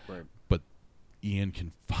on. Right. But Ian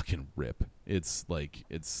can fucking rip. It's like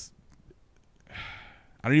I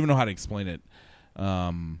don't even know how to explain it.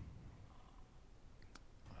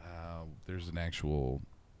 There's an actual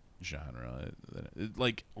genre.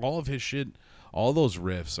 Like, all of his shit, all those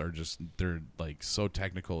riffs are just, they're, like, so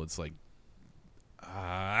technical. It's like,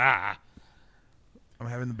 I'm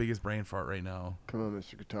having the biggest brain fart right now. Come on,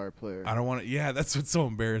 Mr. Guitar Player. I don't want to, yeah, that's what's so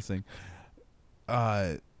embarrassing.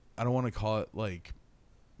 I don't want to call it, like,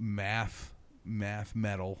 math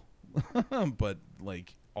metal, but,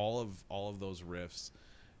 like, all of those riffs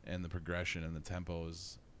and the progression and the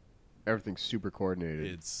tempos, everything's super coordinated.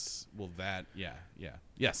 It's, well, that,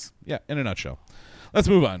 yes, in a nutshell. Let's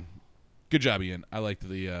move on. Good job, Ian. I like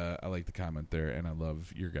the comment there, and I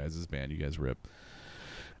love your guys' band. You guys rip.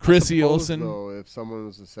 Chrissy Olsen. Though, if someone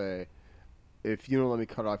was to say, if you don't let me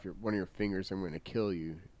cut off one of your fingers, I'm going to kill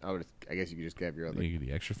you, I guess you could just have your other. You get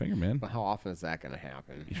the extra finger, man. But how often is that going to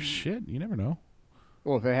happen? Shit, you never know.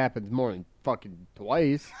 Well, if it happens more than fucking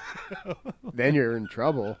twice, then you're in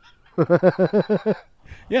trouble.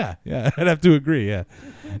 Yeah, I'd have to agree, yeah.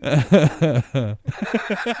 But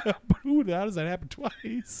how does that happen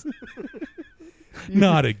twice?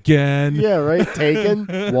 Not again. Yeah, right? Taken.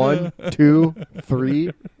 1, 2,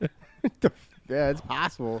 3. Yeah, it's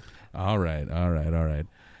possible. All right.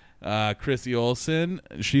 Chrissy Olsen,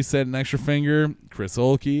 she said an extra finger. Chris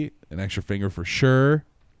Olkey, an extra finger for sure.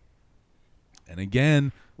 And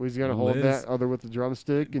again, he's gonna hold that other with the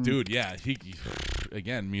drumstick. And dude, yeah, he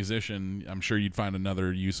again, musician. I'm sure you'd find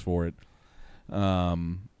another use for it.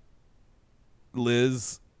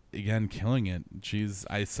 Liz, again, killing it.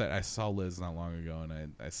 I saw Liz not long ago,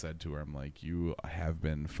 and I said to her, I'm like, you have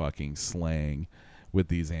been fucking slaying with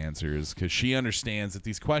these answers, because she understands that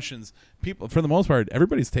these questions, people, for the most part,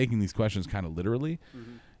 everybody's taking these questions kind of literally,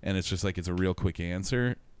 and it's just like it's a real quick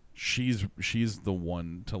answer. She's the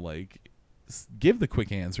one to like give the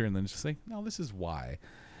quick answer and then just say, no, this is why.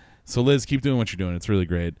 So Liz, keep doing what you're doing. It's really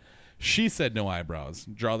great. She said no eyebrows.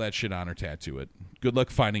 Draw that shit on or tattoo it. Good luck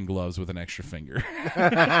finding gloves with an extra finger.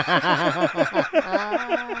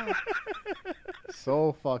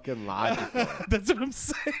 So fucking logical. That's what I'm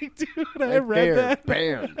saying, dude. Right I read there, that.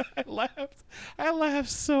 Bam. I laughed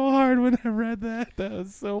so hard when I read that. That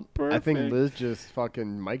was so perfect. I think Liz just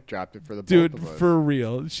fucking mic dropped it for the dude, both of us. for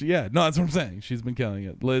real. No, that's what I'm saying. She's been killing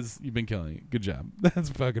it. Liz, you've been killing it. Good job. That's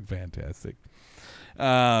fucking fantastic.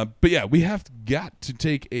 But yeah, we have got to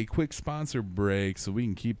take a quick sponsor break so we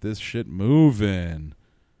can keep this shit moving.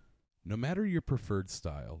 No matter your preferred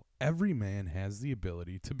style, every man has the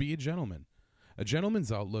ability to be a gentleman. A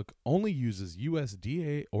Gentleman's Outlook only uses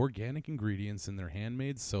USDA organic ingredients in their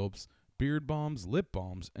handmade soaps, beard balms, lip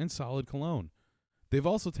balms, and solid cologne. They've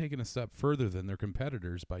also taken a step further than their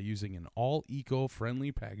competitors by using an all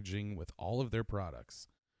eco-friendly packaging with all of their products.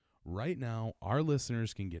 Right now, our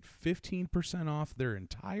listeners can get 15% off their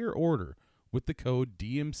entire order with the code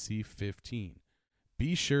DMC15.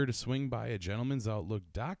 Be sure to swing by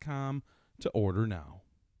agentlemansoutlook.com to order now.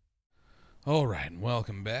 All right,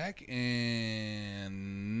 welcome back,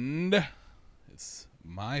 and it's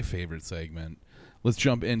my favorite segment. Let's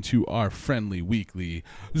jump into our friendly weekly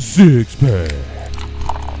six-pack.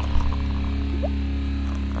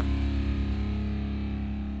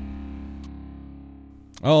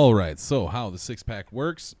 All right, so how the six-pack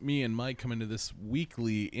works, me and Mike come into this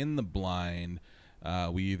weekly in the blind.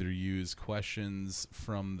 We either use questions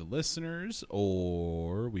from the listeners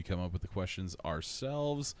or we come up with the questions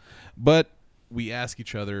ourselves. But we ask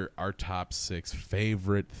each other our top 6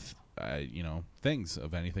 favorite, things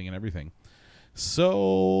of anything and everything.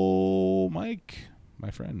 So, Mike, my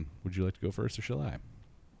friend, would you like to go first or shall I?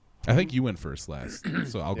 I think you went first last,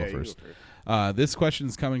 so I'll go first. This question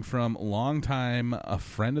is coming from a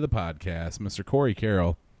friend of the podcast, Mr. Corey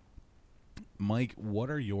Carroll. Mike,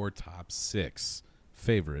 what are your top 6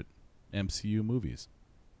 favorite MCU movies?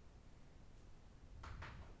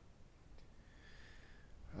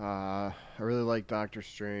 I really like Doctor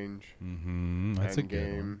Strange. Mm-hmm. That's a good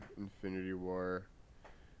Endgame, one. Infinity War.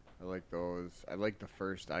 I like those. I like the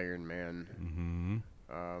first Iron Man.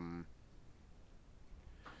 Mm-hmm.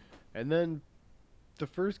 And then the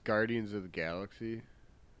first Guardians of the Galaxy,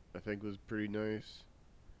 I think, was pretty nice.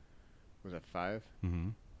 Was that 5? Mm-hmm.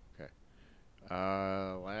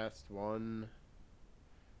 Last one,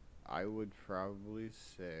 I would probably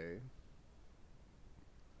say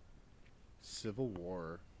Civil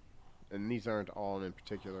War. And these aren't all in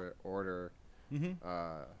particular order. Mm-hmm.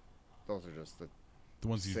 Those are just the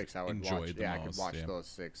ones you 6 I would enjoyed watch. the Yeah, most. I could watch yeah. those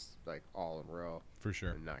 6 like all in a row For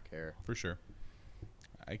sure. and not care. For sure.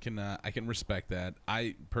 I can respect that.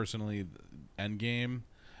 I personally, Endgame,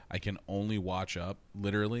 I can only watch up,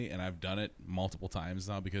 literally, and I've done it multiple times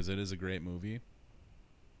now because it is a great movie.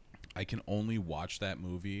 I can only watch that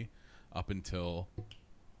movie up until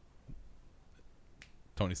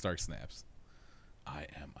Tony Stark snaps. I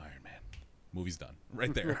am Iron Man. Movie's done.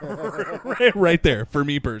 Right there. right there. For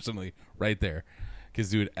me personally. Right there.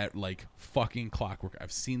 Because, dude, at like fucking clockwork,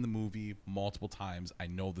 I've seen the movie multiple times. I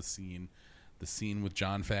know the scene. The scene with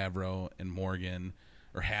Jon Favreau and Morgan,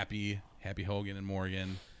 or Happy Hogan and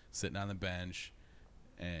Morgan sitting on the bench.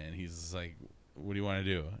 And he's just like, what do you want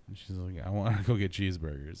to do? And she's like, I want to go get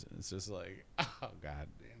cheeseburgers. And it's just like, oh, God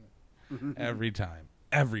damn it. Every time.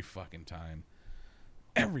 Every fucking time.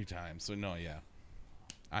 Every time. So, no, yeah.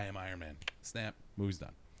 I am Iron Man. Snap. Movie's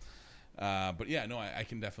done. But, yeah, no, I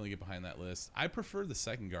can definitely get behind that list. I prefer the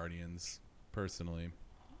second Guardians, personally.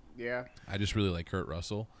 Yeah. I just really like Kurt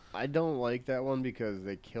Russell. I don't like that one because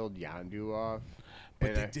they killed Yondu off.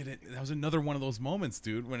 But they did it. That was another one of those moments,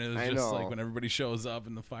 dude, when it was just like when everybody shows up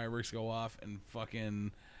and the fireworks go off and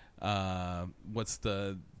fucking what's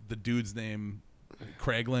the dude's name?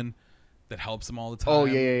 Craiglin that helps him all the time. Oh,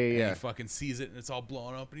 yeah. And he fucking sees it and it's all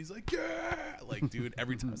blown up and he's like, yeah! Like, dude,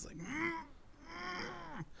 every time it's like,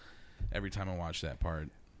 every time I watch that part.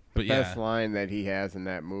 But the best line that he has in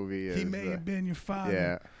that movie is... He may have been your father.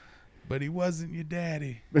 Yeah. But he wasn't your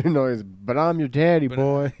daddy. But I'm your daddy,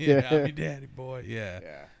 boy. Yeah, I'm your daddy, boy. Yeah.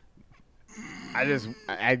 I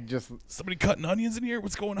just Somebody cutting onions in here?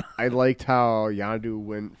 What's going on? I liked how Yondu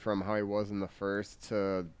went from how he was in the first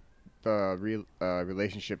to the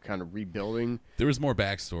relationship kind of rebuilding. There was more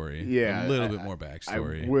backstory. Yeah. A little bit more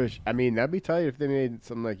backstory. I mean, that'd be tight if they made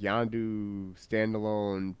some like Yondu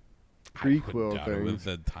standalone prequel thing. With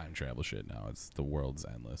the time travel shit now, the world's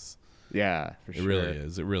endless. Yeah, for sure. It really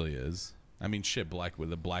is. It really is. I mean, shit,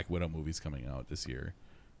 the Black Widow movie's coming out this year.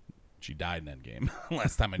 She died in Endgame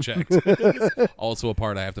last time I checked. Also a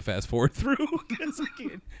part I have to fast forward through because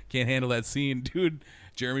I can't handle that scene. Dude,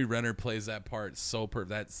 Jeremy Renner plays that part so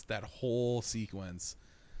perfect. That whole sequence,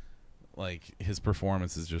 like, his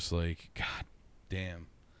performance is just like, God damn.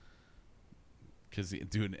 Because,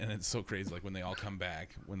 dude, and it's so crazy. Like, when they all come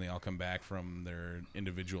back from their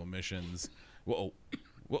individual missions. Whoa.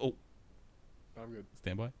 I'm good.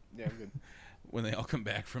 Stand by? Yeah, I'm good. When they all come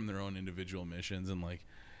back from their own individual missions and, like,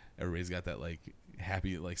 everybody's got that, like,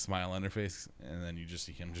 happy, like, smile on their face, and then you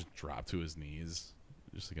see him just drop to his knees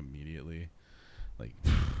just, like, immediately. Like,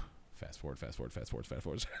 fast forward.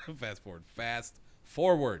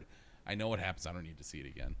 I know what happens. I don't need to see it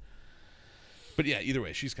again. But, yeah, either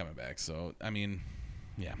way, she's coming back. So, I mean,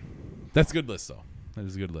 yeah. That's a good list, though. That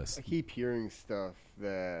is a good list. I keep hearing stuff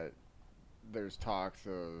that there's talks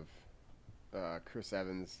of Chris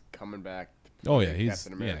Evans coming back to play he's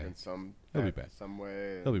Captain America in he'll be back. some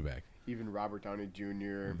way. He'll be back. Even Robert Downey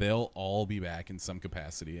Jr. They'll all be back in some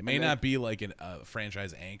capacity. It may not be like a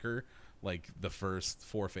franchise anchor, like the first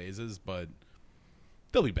 4 phases, but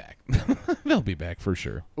they'll be back. They'll be back for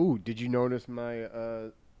sure. Ooh, did you notice my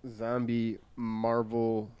zombie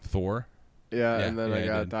Marvel Thor? Yeah, and then I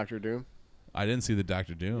got Doctor Doom. I didn't see the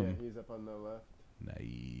Doctor Doom. Yeah, he's up on the left.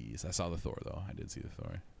 Nice. I saw the Thor, though. I did see the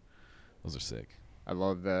Thor. Those are sick. I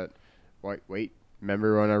love that. Wait.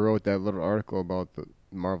 Remember when I wrote that little article about the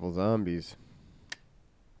Marvel zombies?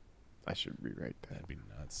 I should rewrite that. That'd be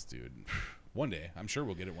nuts, dude. One day. I'm sure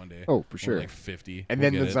we'll get it one day. Oh, for sure. Like 50. And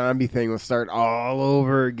then the zombie thing will start all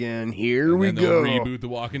over again. Here we go. Reboot The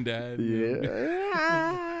Walking Dead.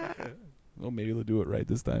 Yeah. well, maybe they'll do it right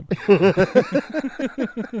this time.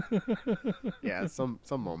 Yeah, some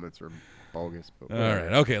moments were bogus. But All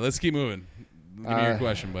right. Okay, let's keep moving. Give me your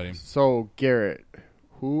question, buddy. So, Garrett,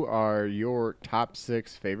 who are your top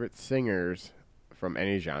 6 favorite singers from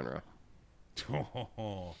any genre?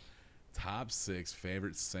 Top 6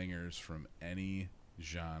 favorite singers from any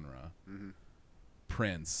genre. Mm-hmm.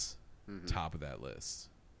 Prince, top of that list.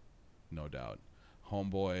 No doubt.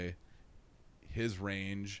 Homeboy, his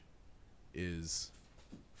range is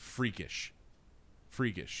freakish.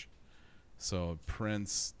 Freakish. So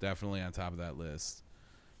Prince, definitely on top of that list.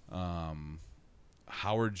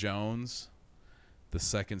 Howard Jones, the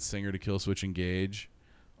second singer to Killswitch Engage,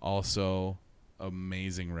 also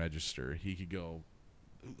amazing register. He could go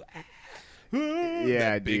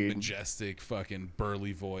that big, dude. majestic, fucking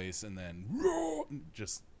burly voice, and then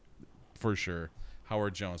just for sure.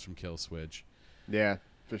 Howard Jones from Killswitch. Yeah,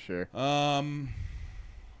 for sure.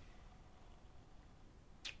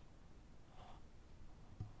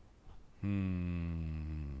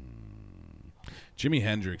 Jimi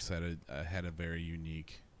Hendrix had a very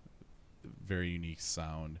unique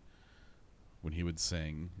sound when he would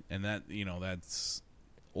sing, and that's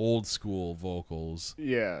old school vocals.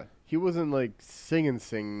 Yeah, he wasn't like singing.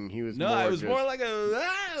 He was more It was just, more like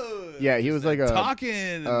a yeah. He was like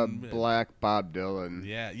talking a black Bob Dylan.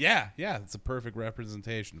 Yeah. It's a perfect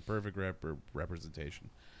representation.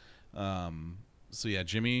 Representation. So yeah,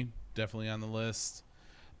 Jimmy definitely on the list.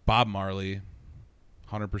 Bob Marley,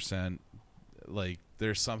 100%. Like,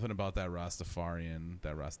 there's something about that Rastafari.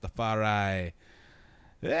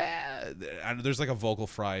 Yeah, there's like a vocal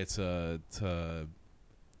fry to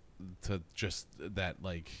just that,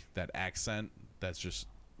 like, that accent that's just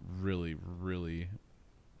really, really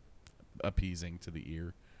appeasing to the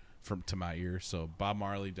ear, to my ear. So Bob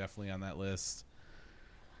Marley definitely on that list.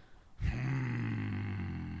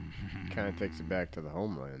 Kind of takes it back to the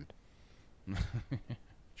homeland.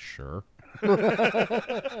 Sure. Who else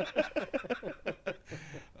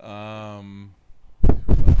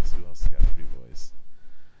got a pretty voice?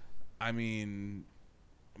 I mean,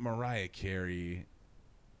 Mariah Carey.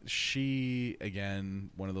 She, again,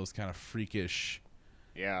 one of those kind of freakish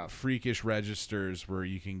registers where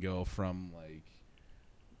you can go from like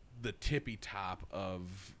the tippy top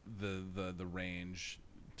of the range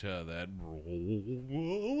to that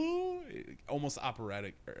almost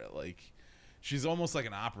operatic, like she's almost like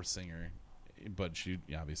an opera singer, but she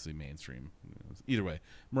obviously mainstream. Either way,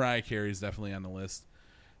 Mariah Carey is definitely on the list.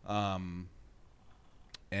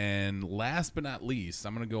 And last but not least,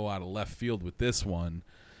 I'm going to go out of left field with this one.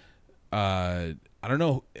 I don't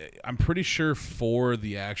know. I'm pretty sure for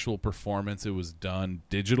the actual performance it was done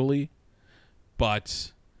digitally,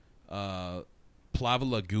 but Plava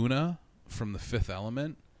Laguna from The Fifth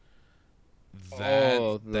Element,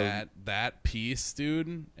 that piece,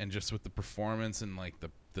 dude, and just with the performance and like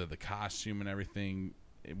the costume and everything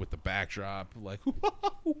with the backdrop, like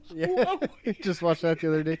Yeah, just watched that the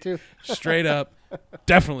other day too. Straight up,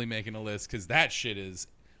 definitely making a list because that shit is.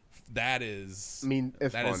 That is, I mean,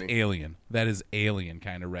 it's that funny. is alien. That is alien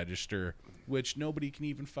kind of register, which nobody can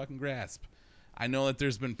even fucking grasp. I know that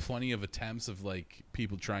there's been plenty of attempts of like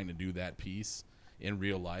people trying to do that piece in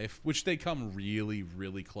real life, which they come really,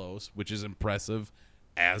 really close, which is impressive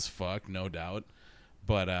as fuck, no doubt.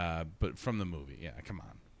 But from the movie, yeah, come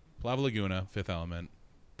on, Plava Laguna, Fifth Element,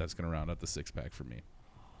 that's gonna round out the 6-pack for me.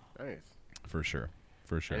 Nice, for sure.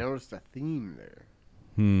 I noticed a theme there.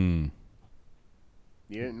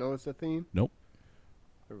 You didn't notice a theme? Nope.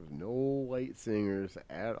 There was no white singers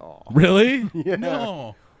at all. Really? Yeah.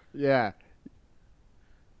 No. Yeah.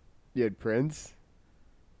 You had Prince.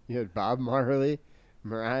 You had Bob Marley,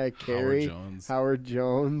 Mariah Carey, Howard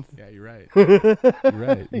Jones. Yeah, you're right. You're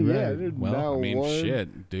right. Yeah, Well, I mean, one.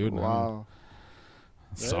 shit, dude. Wow.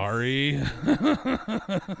 Sorry.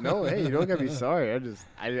 No, hey, you don't gotta be sorry. I just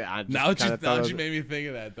now you made me think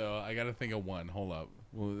of that though. I gotta think of one. Hold up.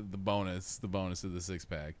 Well, the bonus of the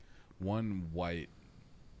 6-pack. One white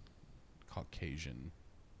Caucasian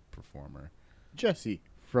performer. Jesse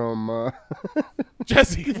from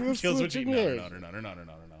Jesse from Killswitch. No.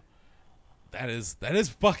 That is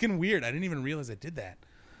fucking weird. I didn't even realize I did that.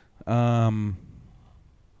 I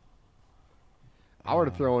would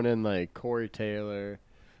have thrown in like Corey Taylor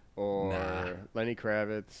or Lenny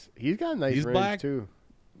Kravitz. He's got a nice range black too.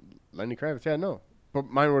 Lenny Kravitz, yeah, no, but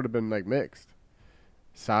mine would have been like mixed.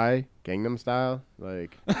 Psy, Gangnam Style,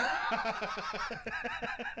 like.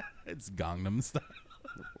 It's Gangnam Style.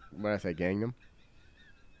 When I say Gangnam,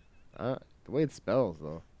 the way it spells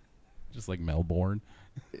though. Just like Melbourne.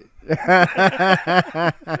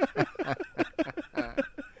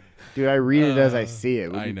 Dude, I read it as I see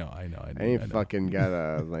it. I know. I ain't fucking got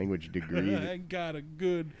a language degree. I got a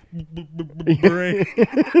good brain.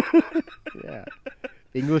 Yeah.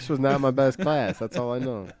 English was not my best class. That's all I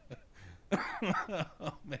know.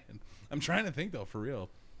 Oh man, I'm trying to think though, for real.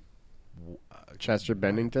 Chester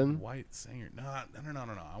Bennington? White singer? No. I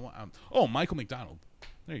want. Michael McDonald.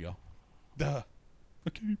 There you go. Duh. I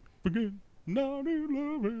keep forgetting, not in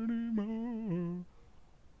love anymore.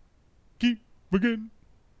 Keep forgetting.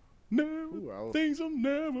 No, things will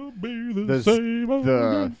never be the same.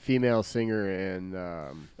 The female singer and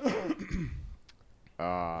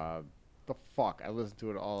the fuck, I listen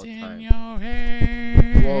to it all the time. Your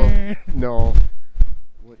head. Well, no.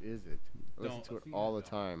 What is it? I listen to it all the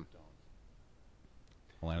time.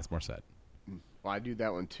 Alanis Morissette. Well, I do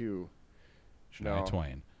that one too. Shania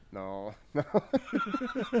Twain. No. I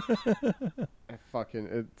fucking,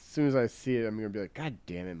 as soon as I see it, I'm gonna be like, God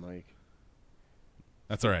damn it, Mike.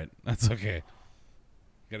 That's all right. That's okay.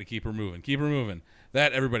 Got to keep her moving. Keep her moving.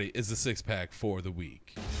 That, everybody, is the six pack for the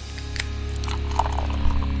week.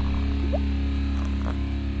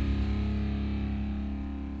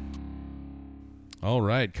 All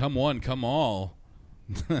right. Come one, come all.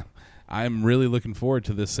 I'm really looking forward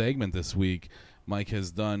to this segment this week. Mike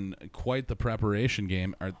has done quite the preparation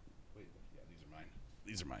game.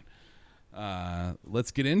 These are mine.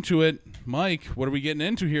 Let's get into it. Mike, what are we getting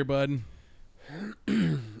into here, bud?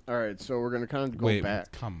 All right, so we're going to kind of go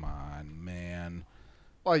back. Come on, man.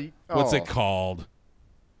 What's it called?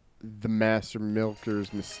 The Master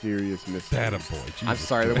Milker's Mysterious Mystery. That a boy. Jesus I'm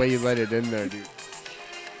sorry, Christ. the way you let it in there, dude.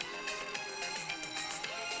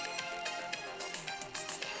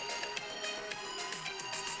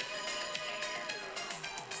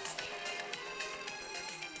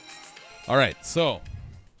 All right, so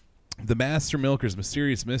the Master Milker's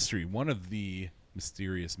Mysterious Mystery, one of the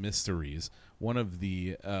mysterious mysteries, one of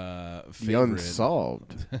the The favorite...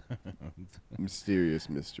 unsolved mysterious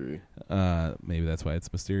mystery. Maybe that's why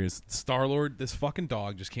it's mysterious. Star-Lord, this fucking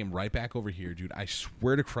dog just came right back over here, dude. I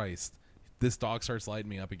swear to Christ, this dog starts lighting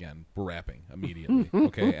me up again. We're rapping immediately,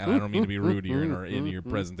 okay? And I don't mean to be rude here in your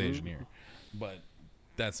presentation here, but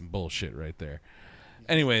that's some bullshit right there.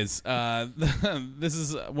 Anyways, this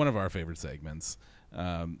is one of our favorite segments.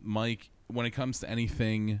 Mike, when it comes to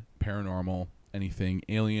anything paranormal, anything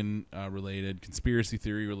alien related, conspiracy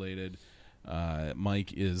theory related,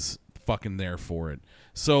 Mike is fucking there for it.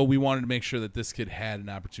 So we wanted to make sure that this kid had an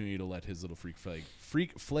opportunity to let his little freak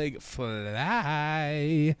flag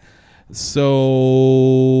fly. So,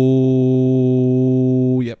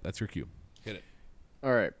 yep, that's your cue. Hit it.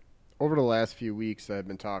 All right. Over the last few weeks, I've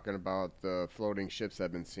been talking about the floating ships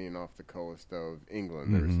I've been seeing off the coast of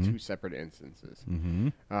England. There's two separate instances.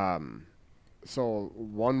 Mm-hmm. So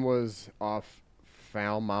one was off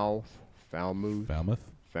Falmouth. See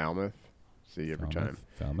you every time.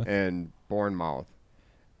 Falmouth. And Bournemouth.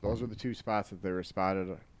 Those were the two spots that they were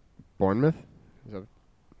spotted. Bournemouth? Is that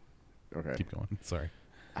okay? Keep going. Sorry.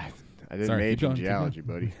 I didn't major in geology,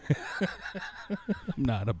 buddy. I'm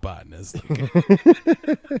not a botanist. Okay.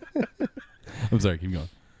 I'm sorry. Keep going.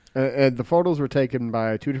 And the photos were taken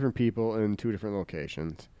by two different people in two different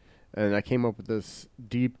locations. And I came up with this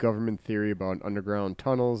deep government theory about underground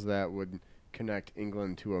tunnels that would connect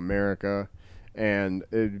England to America. And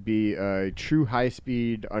it would be a true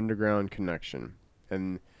high-speed underground connection.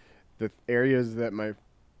 And the areas that my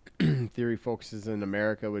theory focuses in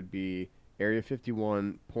America would be Area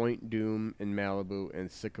 51, Point Doom in Malibu,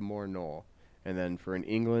 and Sycamore Knoll. And then for in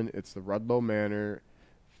England, it's the Rudloe Manor,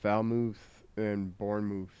 Falmouth, and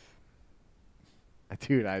Bournemouth.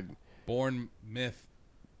 Dude, Bournemouth.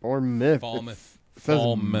 Falmouth. It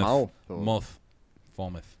says mouth.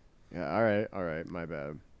 Falmouth. Yeah, all right, my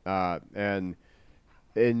bad. And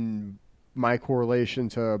in my correlation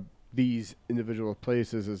to these individual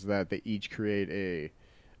places is that they each create a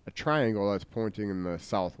triangle that's pointing in the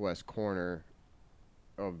southwest corner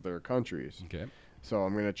of their countries. Okay. So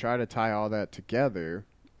I'm going to try to tie all that together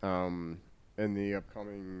in the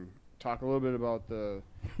upcoming... Talk a little bit about the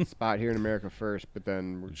spot here in America first, but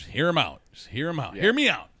then... Just hear him out. Yeah. Hear me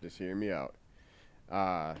out. Just hear me out.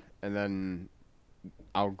 And then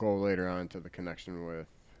I'll go later on to the connection with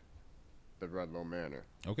the Rudloe Manor.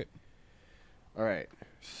 Okay. All right.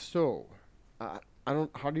 So...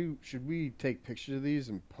 should we take pictures of these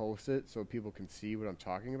and post it so people can see what I'm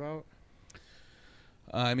talking about?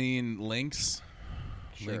 I mean, links.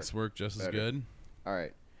 Sure. Links work just as good. All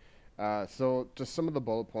right. So just some of the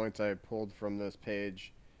bullet points I pulled from this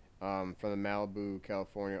page from the Malibu,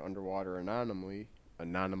 California Underwater Anomaly.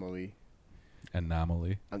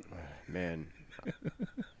 Man,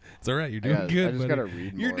 It's all right. You're doing good, I just buddy. gotta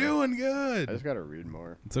read more. You're doing I good. just gotta read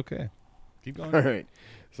more. It's okay. Keep going. All right.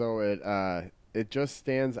 So it just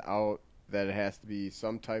stands out that it has to be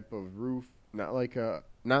some type of roof, not unlike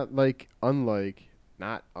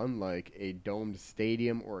a domed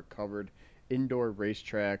stadium or a covered indoor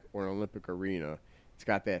racetrack or an Olympic arena. It's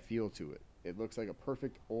got that feel to it. It looks like a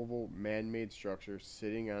perfect oval man-made structure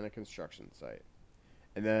sitting on a construction site.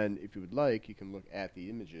 And then, if you would like, you can look at the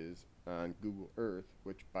images on Google Earth,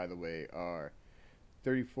 which, by the way, are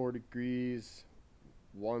 34 degrees,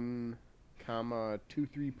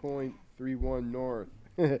 1,23.31 north.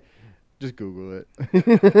 Just Google it.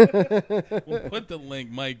 We'll put the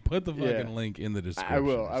link, Mike. Put the fucking link in the description.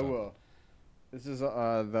 I will. This is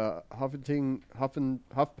the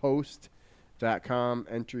HuffPost.com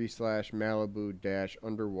entry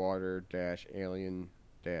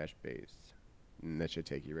 /Malibu-underwater-alien-base. And that should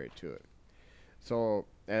take you right to it. So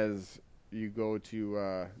as you go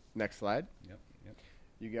to next slide, Yep.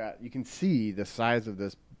 you can see the size of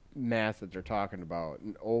this mass that they're talking about,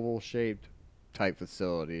 an oval-shaped type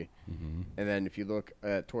facility. Mm-hmm. And then if you look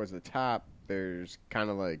towards the top, there's kind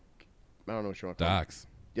of like, I don't know what you want to call it. Docks.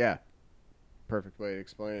 Yeah, perfect way to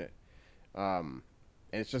explain it. And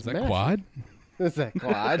it's just Is that massive. quad? Is that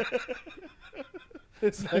quad?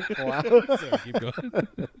 Is that quad? Sorry, keep going.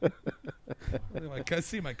 I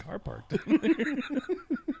see my car parked. That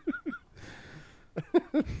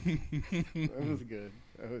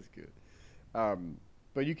was good.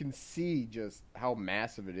 But you can see just how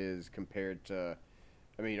massive it is compared to,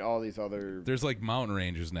 I mean, all these other There's like mountain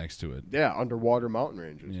ranges next to it. underwater mountain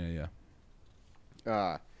ranges. Yeah.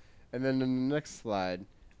 And then in the next slide,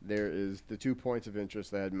 there is the 2 points of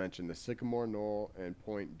interest that I had mentioned, the Sycamore Knoll and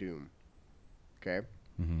Point Doom. Okay?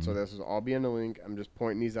 Mm-hmm. So this will all be in the link. I'm just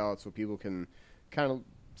pointing these out so people can kind of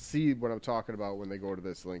see what I'm talking about when they go to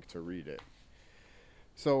this link to read it.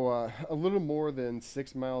 So a little more than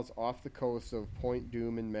 6 miles off the coast of Point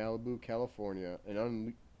Doom in Malibu, California,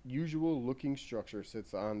 an unusual-looking structure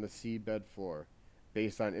sits on the seabed floor.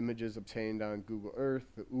 Based on images obtained on Google Earth,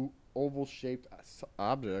 the oval-shaped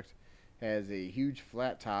object has a huge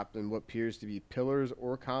flat top and what appears to be pillars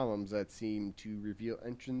or columns that seem to reveal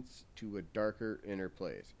entrance to a darker inner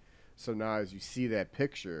place. So now as you see that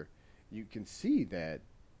picture, you can see that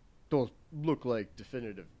those look like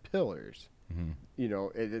definitive pillars. Mm-hmm. You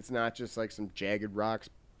know, it's not just like some jagged rocks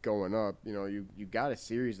going up. You know, you got a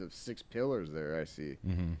series of 6 pillars there, I see.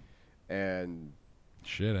 Mm-hmm. And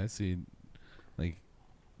shit, I see like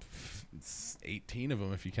 18 of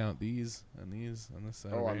them if you count these on this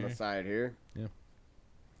side. on the side here. Yeah.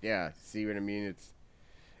 Yeah, see what I mean?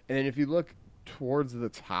 And then if you look towards the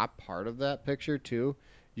top part of that picture too,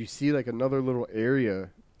 you see like another little area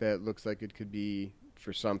that looks like it could be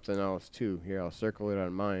for something else too. Here, I'll circle it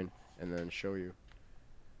on mine and then show you.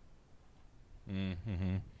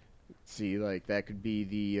 Mm-hmm. See, like that could be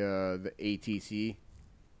the ATC.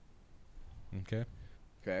 Okay.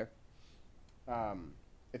 Okay.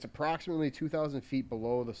 It's approximately 2,000 feet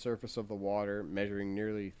below the surface of the water, measuring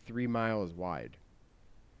nearly 3 miles wide.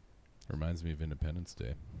 Reminds me of Independence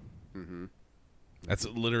Day. Mm-hmm. That's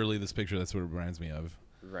literally this picture. That's what it reminds me of.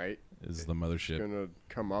 Right. Is the mothership. It's gonna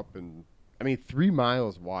come up and, I mean, 3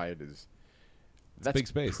 miles wide is that's big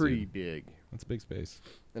space, pretty dude. big. That's big space.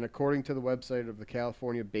 And according to the website of the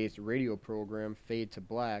California-based radio program Fade to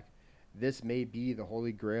Black, this may be the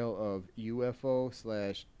holy grail of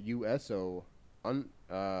UFO/USO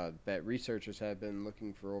that researchers have been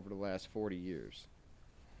looking for over the last 40 years.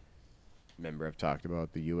 Remember, I've talked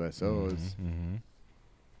about the USOs. Mm-hmm.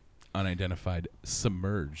 Unidentified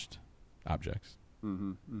submerged objects.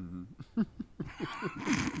 Mm-hmm. Mm-hmm.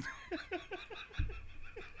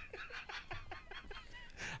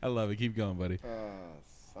 I love it. Keep going, buddy.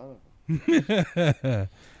 Son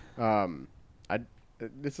of a...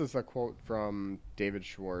 This is a quote from David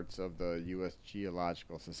Schwartz of the U.S.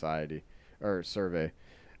 Geological Society or Survey.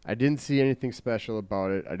 I didn't see anything special about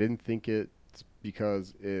it. I didn't think it's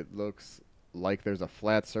because it looks like there's a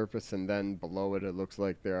flat surface and then below it looks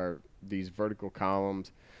like there are these vertical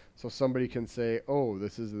columns. So somebody can say, oh,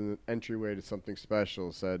 this is an entryway to something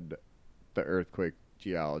special, said the earthquake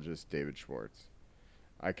geologist David Schwartz.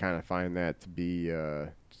 I kind of find that to be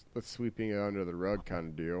let's sweeping it under the rug kind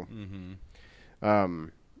of deal. Mm-hmm.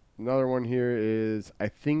 Another one here is, I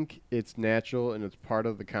think it's natural and it's part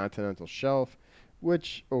of the continental shelf,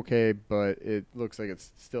 which, okay, but it looks like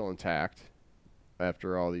it's still intact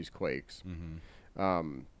after all these quakes.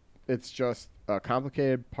 Mm-hmm. It's just a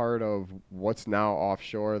complicated part of what's now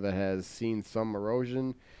offshore that has seen some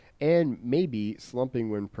erosion and maybe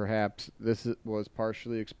slumping when perhaps this was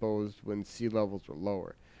partially exposed when sea levels were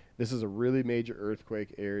lower. This is a really major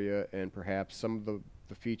earthquake area, and perhaps some of the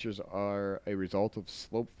features are a result of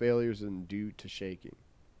slope failures and due to shaking.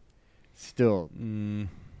 Still, I'm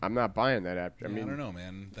not buying that. I mean, I don't know,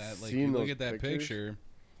 man. That like seeing you look those at that pictures- picture,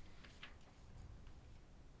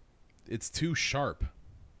 it's too sharp.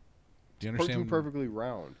 Do you too understand? perfectly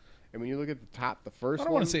round. And when you look at the top, the first I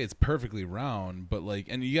don't one, want to say it's perfectly round, but like,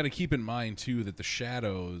 and you got to keep in mind too that the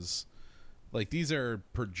shadows, like these are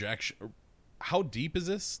projection. How deep is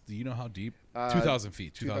this? Do you know how deep? 2,000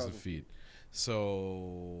 feet. 2,000 feet.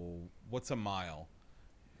 So what's a mile?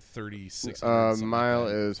 3,600. mile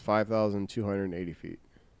is 5,280 feet.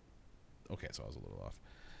 Okay, so I was a little off.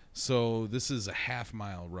 So this is a half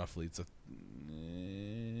mile roughly. It's a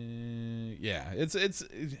yeah. It's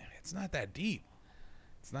not that deep.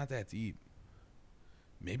 It's not that deep.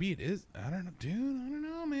 Maybe it is. I don't know, dude. I don't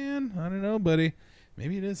know, man. I don't know, buddy.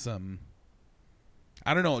 Maybe it is something.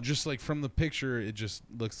 I don't know. Just like from the picture, it just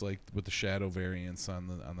looks like with the shadow variance on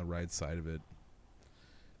the right side of it,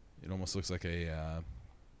 it almost looks like a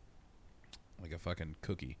fucking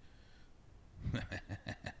cookie.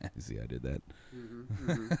 See, I did that.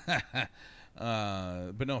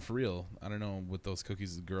 But no, for real. I don't know what those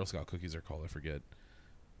cookies, Girl Scout cookies, are called. I forget.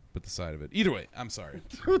 But the side of it. Either way, I'm sorry.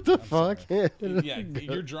 What the fuck? Yeah,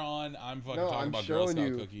 you're drawing. I'm fucking talking about Girl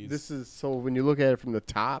Scout cookies. This is so when you look at it from the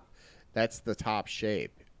top, that's the top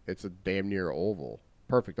shape. It's a damn near oval,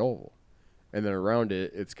 perfect oval, and then around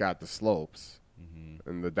it, it's got the slopes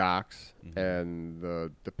and the docks and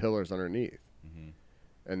the pillars underneath,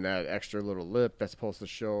 and that extra little lip that's supposed to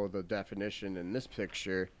show the definition in this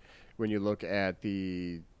picture. When you look at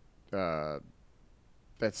the that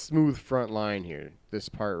smooth front line here, this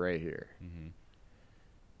part right here.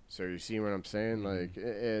 So you see what I'm saying? Like,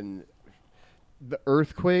 and the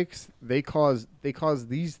earthquakes, they cause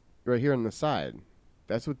these right here on the side.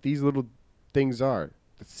 That's what these little things are.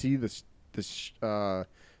 See the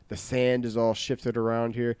sand is all shifted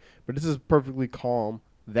around here, but this is perfectly calm.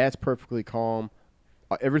 That's perfectly calm.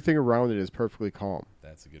 Everything around it is perfectly calm.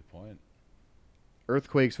 That's a good point.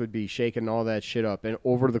 Earthquakes would be shaking all that shit up, and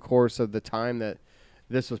over the course of the time that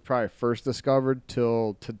this was probably first discovered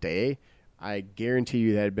till today, I guarantee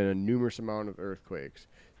you there had been a numerous amount of earthquakes,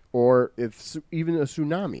 or if even a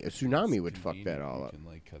tsunami. A tsunami would fuck that all up. You can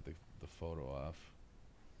like cut the photo off.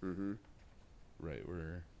 Right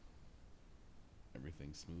where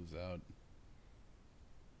everything smooths out,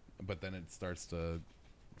 but then it starts to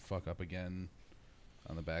fuck up again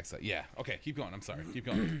on the backside. Yeah. Okay. Keep going. I'm sorry. Keep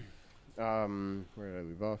going. Where did I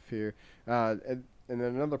leave off here? And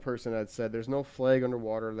then another person had said, "There's no flag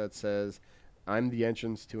underwater that says I'm the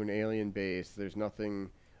entrance to an alien base. There's nothing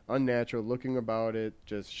unnatural looking about it.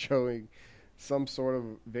 Just showing some sort of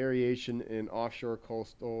variation in offshore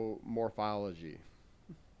coastal morphology."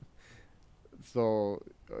 So,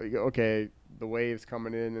 okay, the waves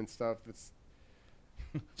coming in and stuff. It's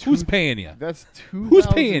Who's paying you? That's Who's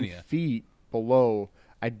paying 2,000 you? feet below.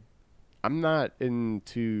 I'm not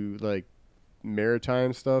into like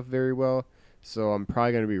maritime stuff very well, so I'm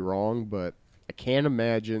probably gonna be wrong. But I can't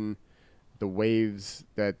imagine the waves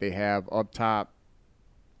that they have up top.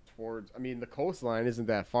 Towards, I mean, the coastline isn't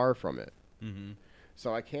that far from it,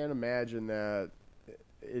 so I can't imagine that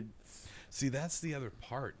it's. See, that's the other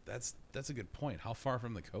part. That's a good point. How far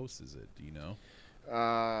from the coast is it? Do you know?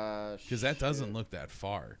 Because that doesn't look that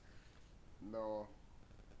far. No.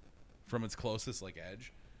 From its closest like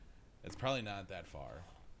edge, it's probably not that far.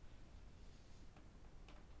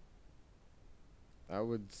 I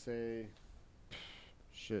would say.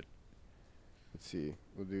 Shit. Let's see.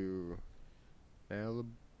 We'll do.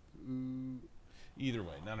 Malibu. Either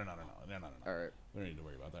way, no. All right. We don't need to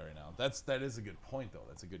worry about that right now. That is a good point, though.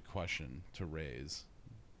 That's a good question to raise,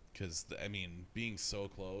 because I mean, being so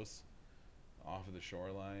close off of the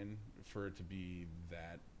shoreline for it to be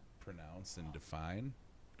that pronounced and defined,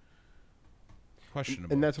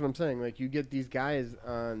 questionable. And that's what I'm saying. Like, you get these guys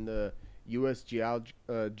on the U.S.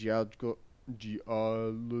 Geological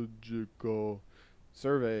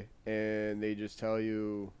Survey, and they just tell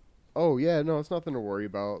you, "Oh yeah, no, it's nothing to worry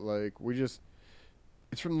about. Like,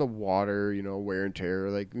 it's from the water, wear and tear,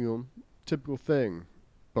 like, typical thing."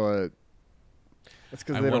 But that's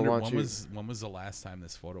because they don't want you. When was the last time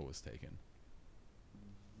this photo was taken?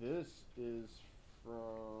 This is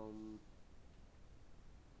from.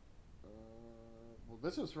 Well,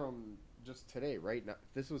 this was from just today, right now.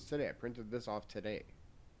 This was today. I printed this off today.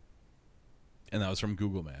 And that was from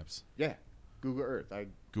Google Maps. Yeah, Google Earth.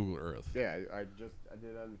 Google Earth. Yeah, I did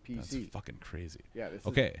it on the PC. That's fucking crazy. Yeah,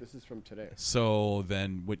 this is from today. So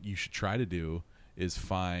then what you should try to do is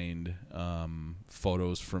find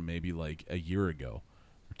photos from maybe like a year ago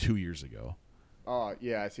or 2 years ago Oh,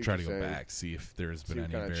 yeah, I see. Try what to you're go saying. back, see if there's See been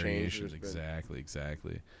what any kind of change variations. there's been.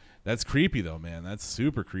 Exactly. That's creepy though, man. That's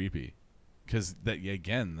super creepy. Because that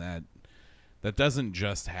doesn't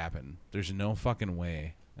just happen. There's no fucking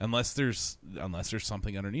way unless there's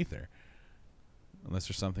something underneath there.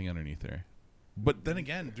 But then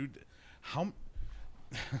again, dude, how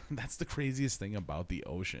that's the craziest thing about the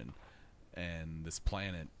ocean and this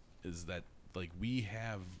planet is that like we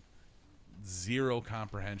have zero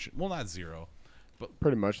comprehension. Well, not zero, but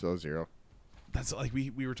Pretty much though, zero. that's like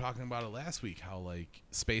we were talking about it last week. How like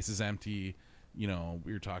space is empty. You know,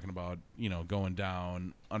 we were talking about going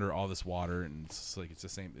down under all this water, and it's like it's the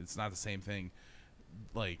same. It's not the same thing.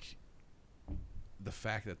 Like the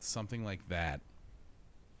fact that something like that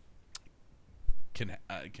can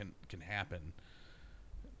happen.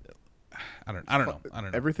 I don't know.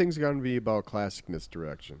 Everything's going to be about classic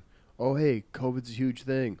misdirection. Oh, hey, COVID's a huge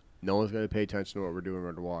thing. No one's going to pay attention to what we're doing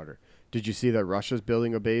underwater. Did you see that Russia's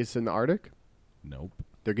building a base in the Arctic? Nope.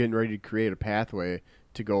 They're getting ready to create a pathway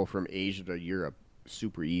to go from Asia to Europe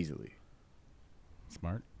super easily.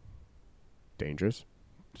 Smart. Dangerous.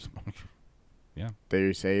 Smart. Yeah.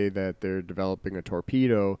 They say that they're developing a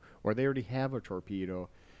torpedo, or they already have a torpedo,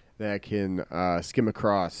 that can skim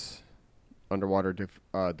across underwater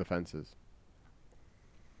defenses.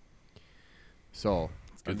 So,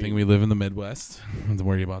 It's a good thing we live in the Midwest. I don't have to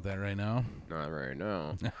worry about that right now. Not right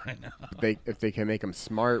now. Right now. If they can make them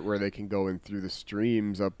smart, where they can go in through the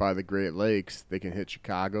streams up by the Great Lakes, they can hit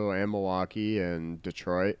Chicago and Milwaukee and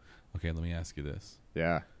Detroit. Okay, let me ask you this.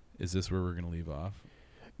 Yeah. Is this where we're going to leave off?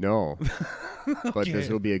 No. But Okay. this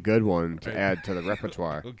will be a good one to Right. add to the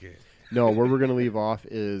repertoire. Okay. No, where we're going to leave off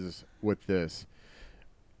is with this.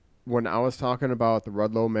 When I was talking about the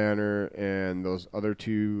Rudlow Manor and those other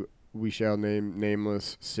two we shall name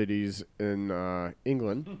nameless cities in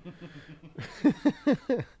England,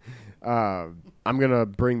 I'm going to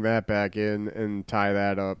bring that back in and tie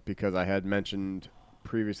that up because I had mentioned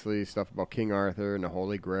previously stuff about King Arthur and the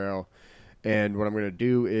Holy Grail. And what I'm going to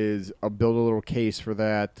do is I'll build a little case for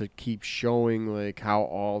that to keep showing like how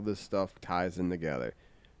all this stuff ties in together.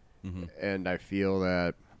 Mm-hmm. And I feel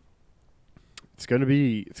that it's gonna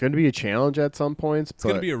be a challenge at some points. It's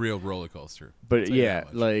going to be a real roller coaster. I'll but tell you yeah, that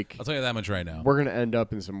much. like I'll tell you that much right now. we're gonna end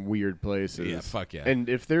up in some weird places. Yeah, fuck yeah. And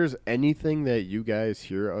if there's anything that you guys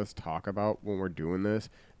hear us talk about when we're doing this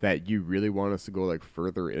that you really want us to go like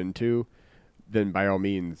further into, then by all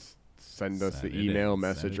means send us Send the it email in.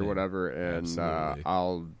 message Send or it in. whatever, and Absolutely.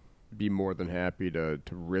 I'll be more than happy to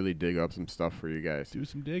really dig up some stuff for you guys. Do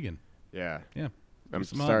some digging. Yeah. Yeah. I'm Do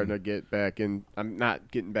some starting to hunting. get back in. I'm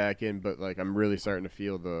not getting back in, but like I'm really starting to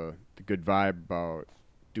feel the good vibe about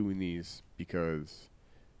doing these because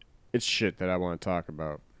it's shit that I want to talk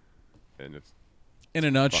about, and it's In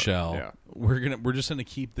a nutshell, yeah. we're just gonna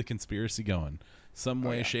keep the conspiracy going, some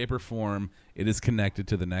way, yeah. shape, or form. It is connected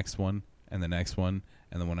to the next one, and the next one,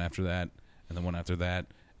 and the one after that, and the one after that.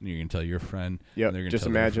 And you're gonna tell your friend. Yep. And they're gonna Just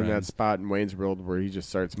tell their imagine that friends. spot in Wayne's World where he just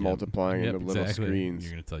starts multiplying Yep, into little exactly. screens.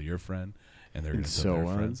 You're gonna tell your friend, and they're And gonna tell so their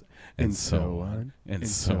on, friends, and so on, and and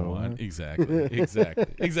so so on. on. Exactly. It's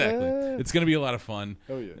gonna be a lot of fun.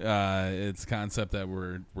 Oh yeah. It's a concept that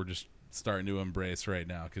we're just starting to embrace right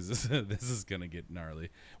now because this is gonna get gnarly.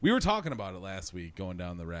 We were talking about it last week, going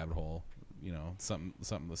down the rabbit hole. You know, something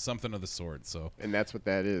of the sort. So And that's what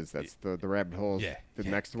that is. That's the rabbit holes. Yeah, The yeah.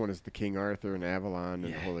 next one is the King Arthur and Avalon and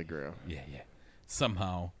Yeah. the Holy Grail. yeah,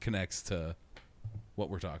 somehow connects to what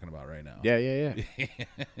we're talking about right now. Yeah.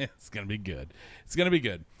 It's gonna be good. It's gonna be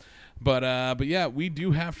good. But yeah, we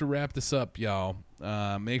do have to wrap this up, y'all.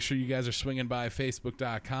 Make sure you guys are swinging by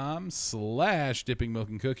Facebook.com/Dipping Milk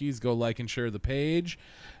and Cookies. Go like and share the page.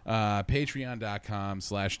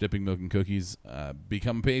 Patreon.com/Dipping Milk and Cookies.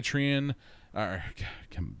 Become a Patreon. Or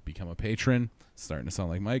become a patron. Starting to sound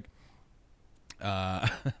like Mike.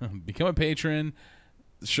 Become a patron.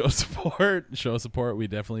 Show support. We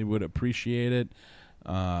definitely would appreciate it.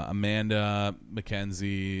 Amanda,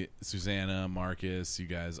 Mackenzie, Susanna, Marcus, you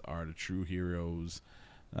guys are the true heroes.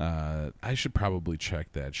 I should probably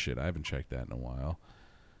check that shit. I haven't checked that in a while.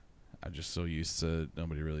 I'm just so used to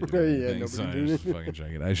nobody really doing Yeah, anything, so I nobody just doing fucking check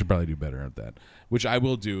it. I should probably do better at that, which I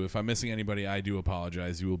will do. If I'm missing anybody, I do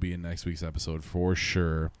apologize. You will be in next week's episode for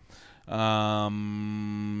sure.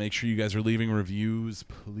 Make sure you guys are leaving reviews,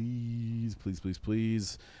 please.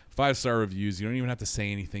 5-star reviews. You don't even have to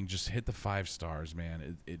say anything. Just hit the 5 stars,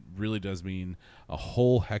 man. It really does mean a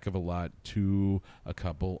whole heck of a lot to a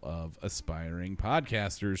couple of aspiring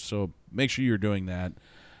podcasters. So make sure you're doing that.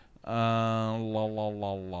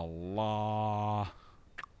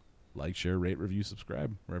 Like, share, rate, review,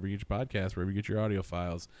 subscribe wherever you get your podcast, wherever you get your audio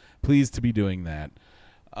files. Please to be doing that.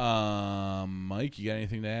 Mike, you got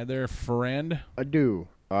anything to add there, friend? I do.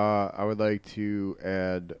 I would like to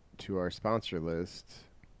add to our sponsor list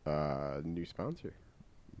new sponsor.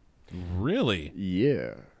 Really?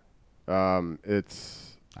 Yeah.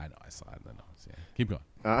 It's. I know. I saw it in the notes. Yeah. Keep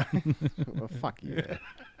going. Well, fuck you.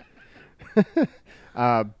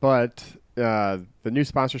 But the new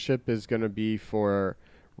sponsorship is going to be for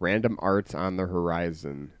Random Arts on the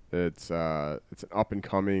Horizon. It's an up and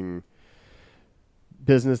coming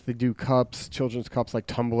business. They do cups, children's cups like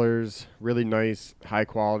tumblers, really nice, high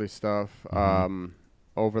quality stuff.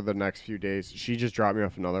 Over the next few days, she just dropped me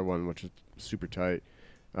off another one, which is super tight.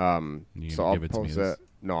 You So I'll give it to me post this- that.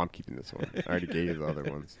 No, I'm keeping this one. I already gave you the other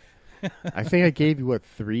ones. I think I gave you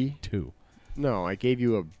 3? 2 No, I gave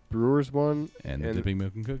you a Brewers one. and the dipping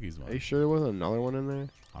milk and cookies Are you one. sure there wasn't another one in there?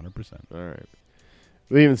 100%. All right.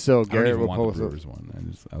 But even so, I don't Garrett even will want the post it. Brewers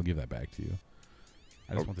one. I'll give that back to you.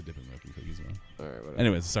 I just want the dipping milk and cookies one. All right, whatever.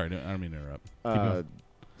 Anyways, sorry, I don't mean to interrupt. Keep going.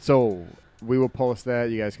 So we will post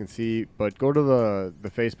that. You guys can see. But go to the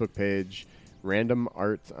Facebook page, Random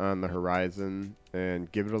Arts on the Horizon,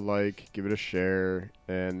 and give it a like, give it a share.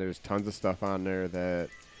 And there's tons of stuff on there that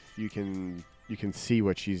you can see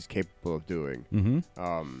what she's capable of doing.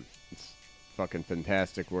 It's fucking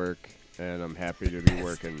fantastic work, and I'm happy to be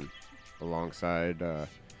working alongside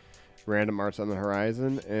Random Arts on the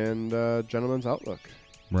Horizon and Gentleman's Outlook.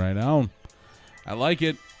 Right on. I like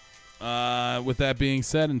it. With that being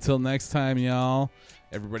said, until next time, y'all,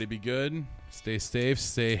 everybody be good. Stay safe.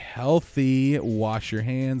 Stay healthy. Wash your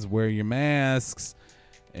hands. Wear your masks.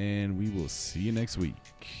 And we will see you next week.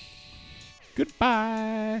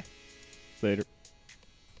 Goodbye. Later.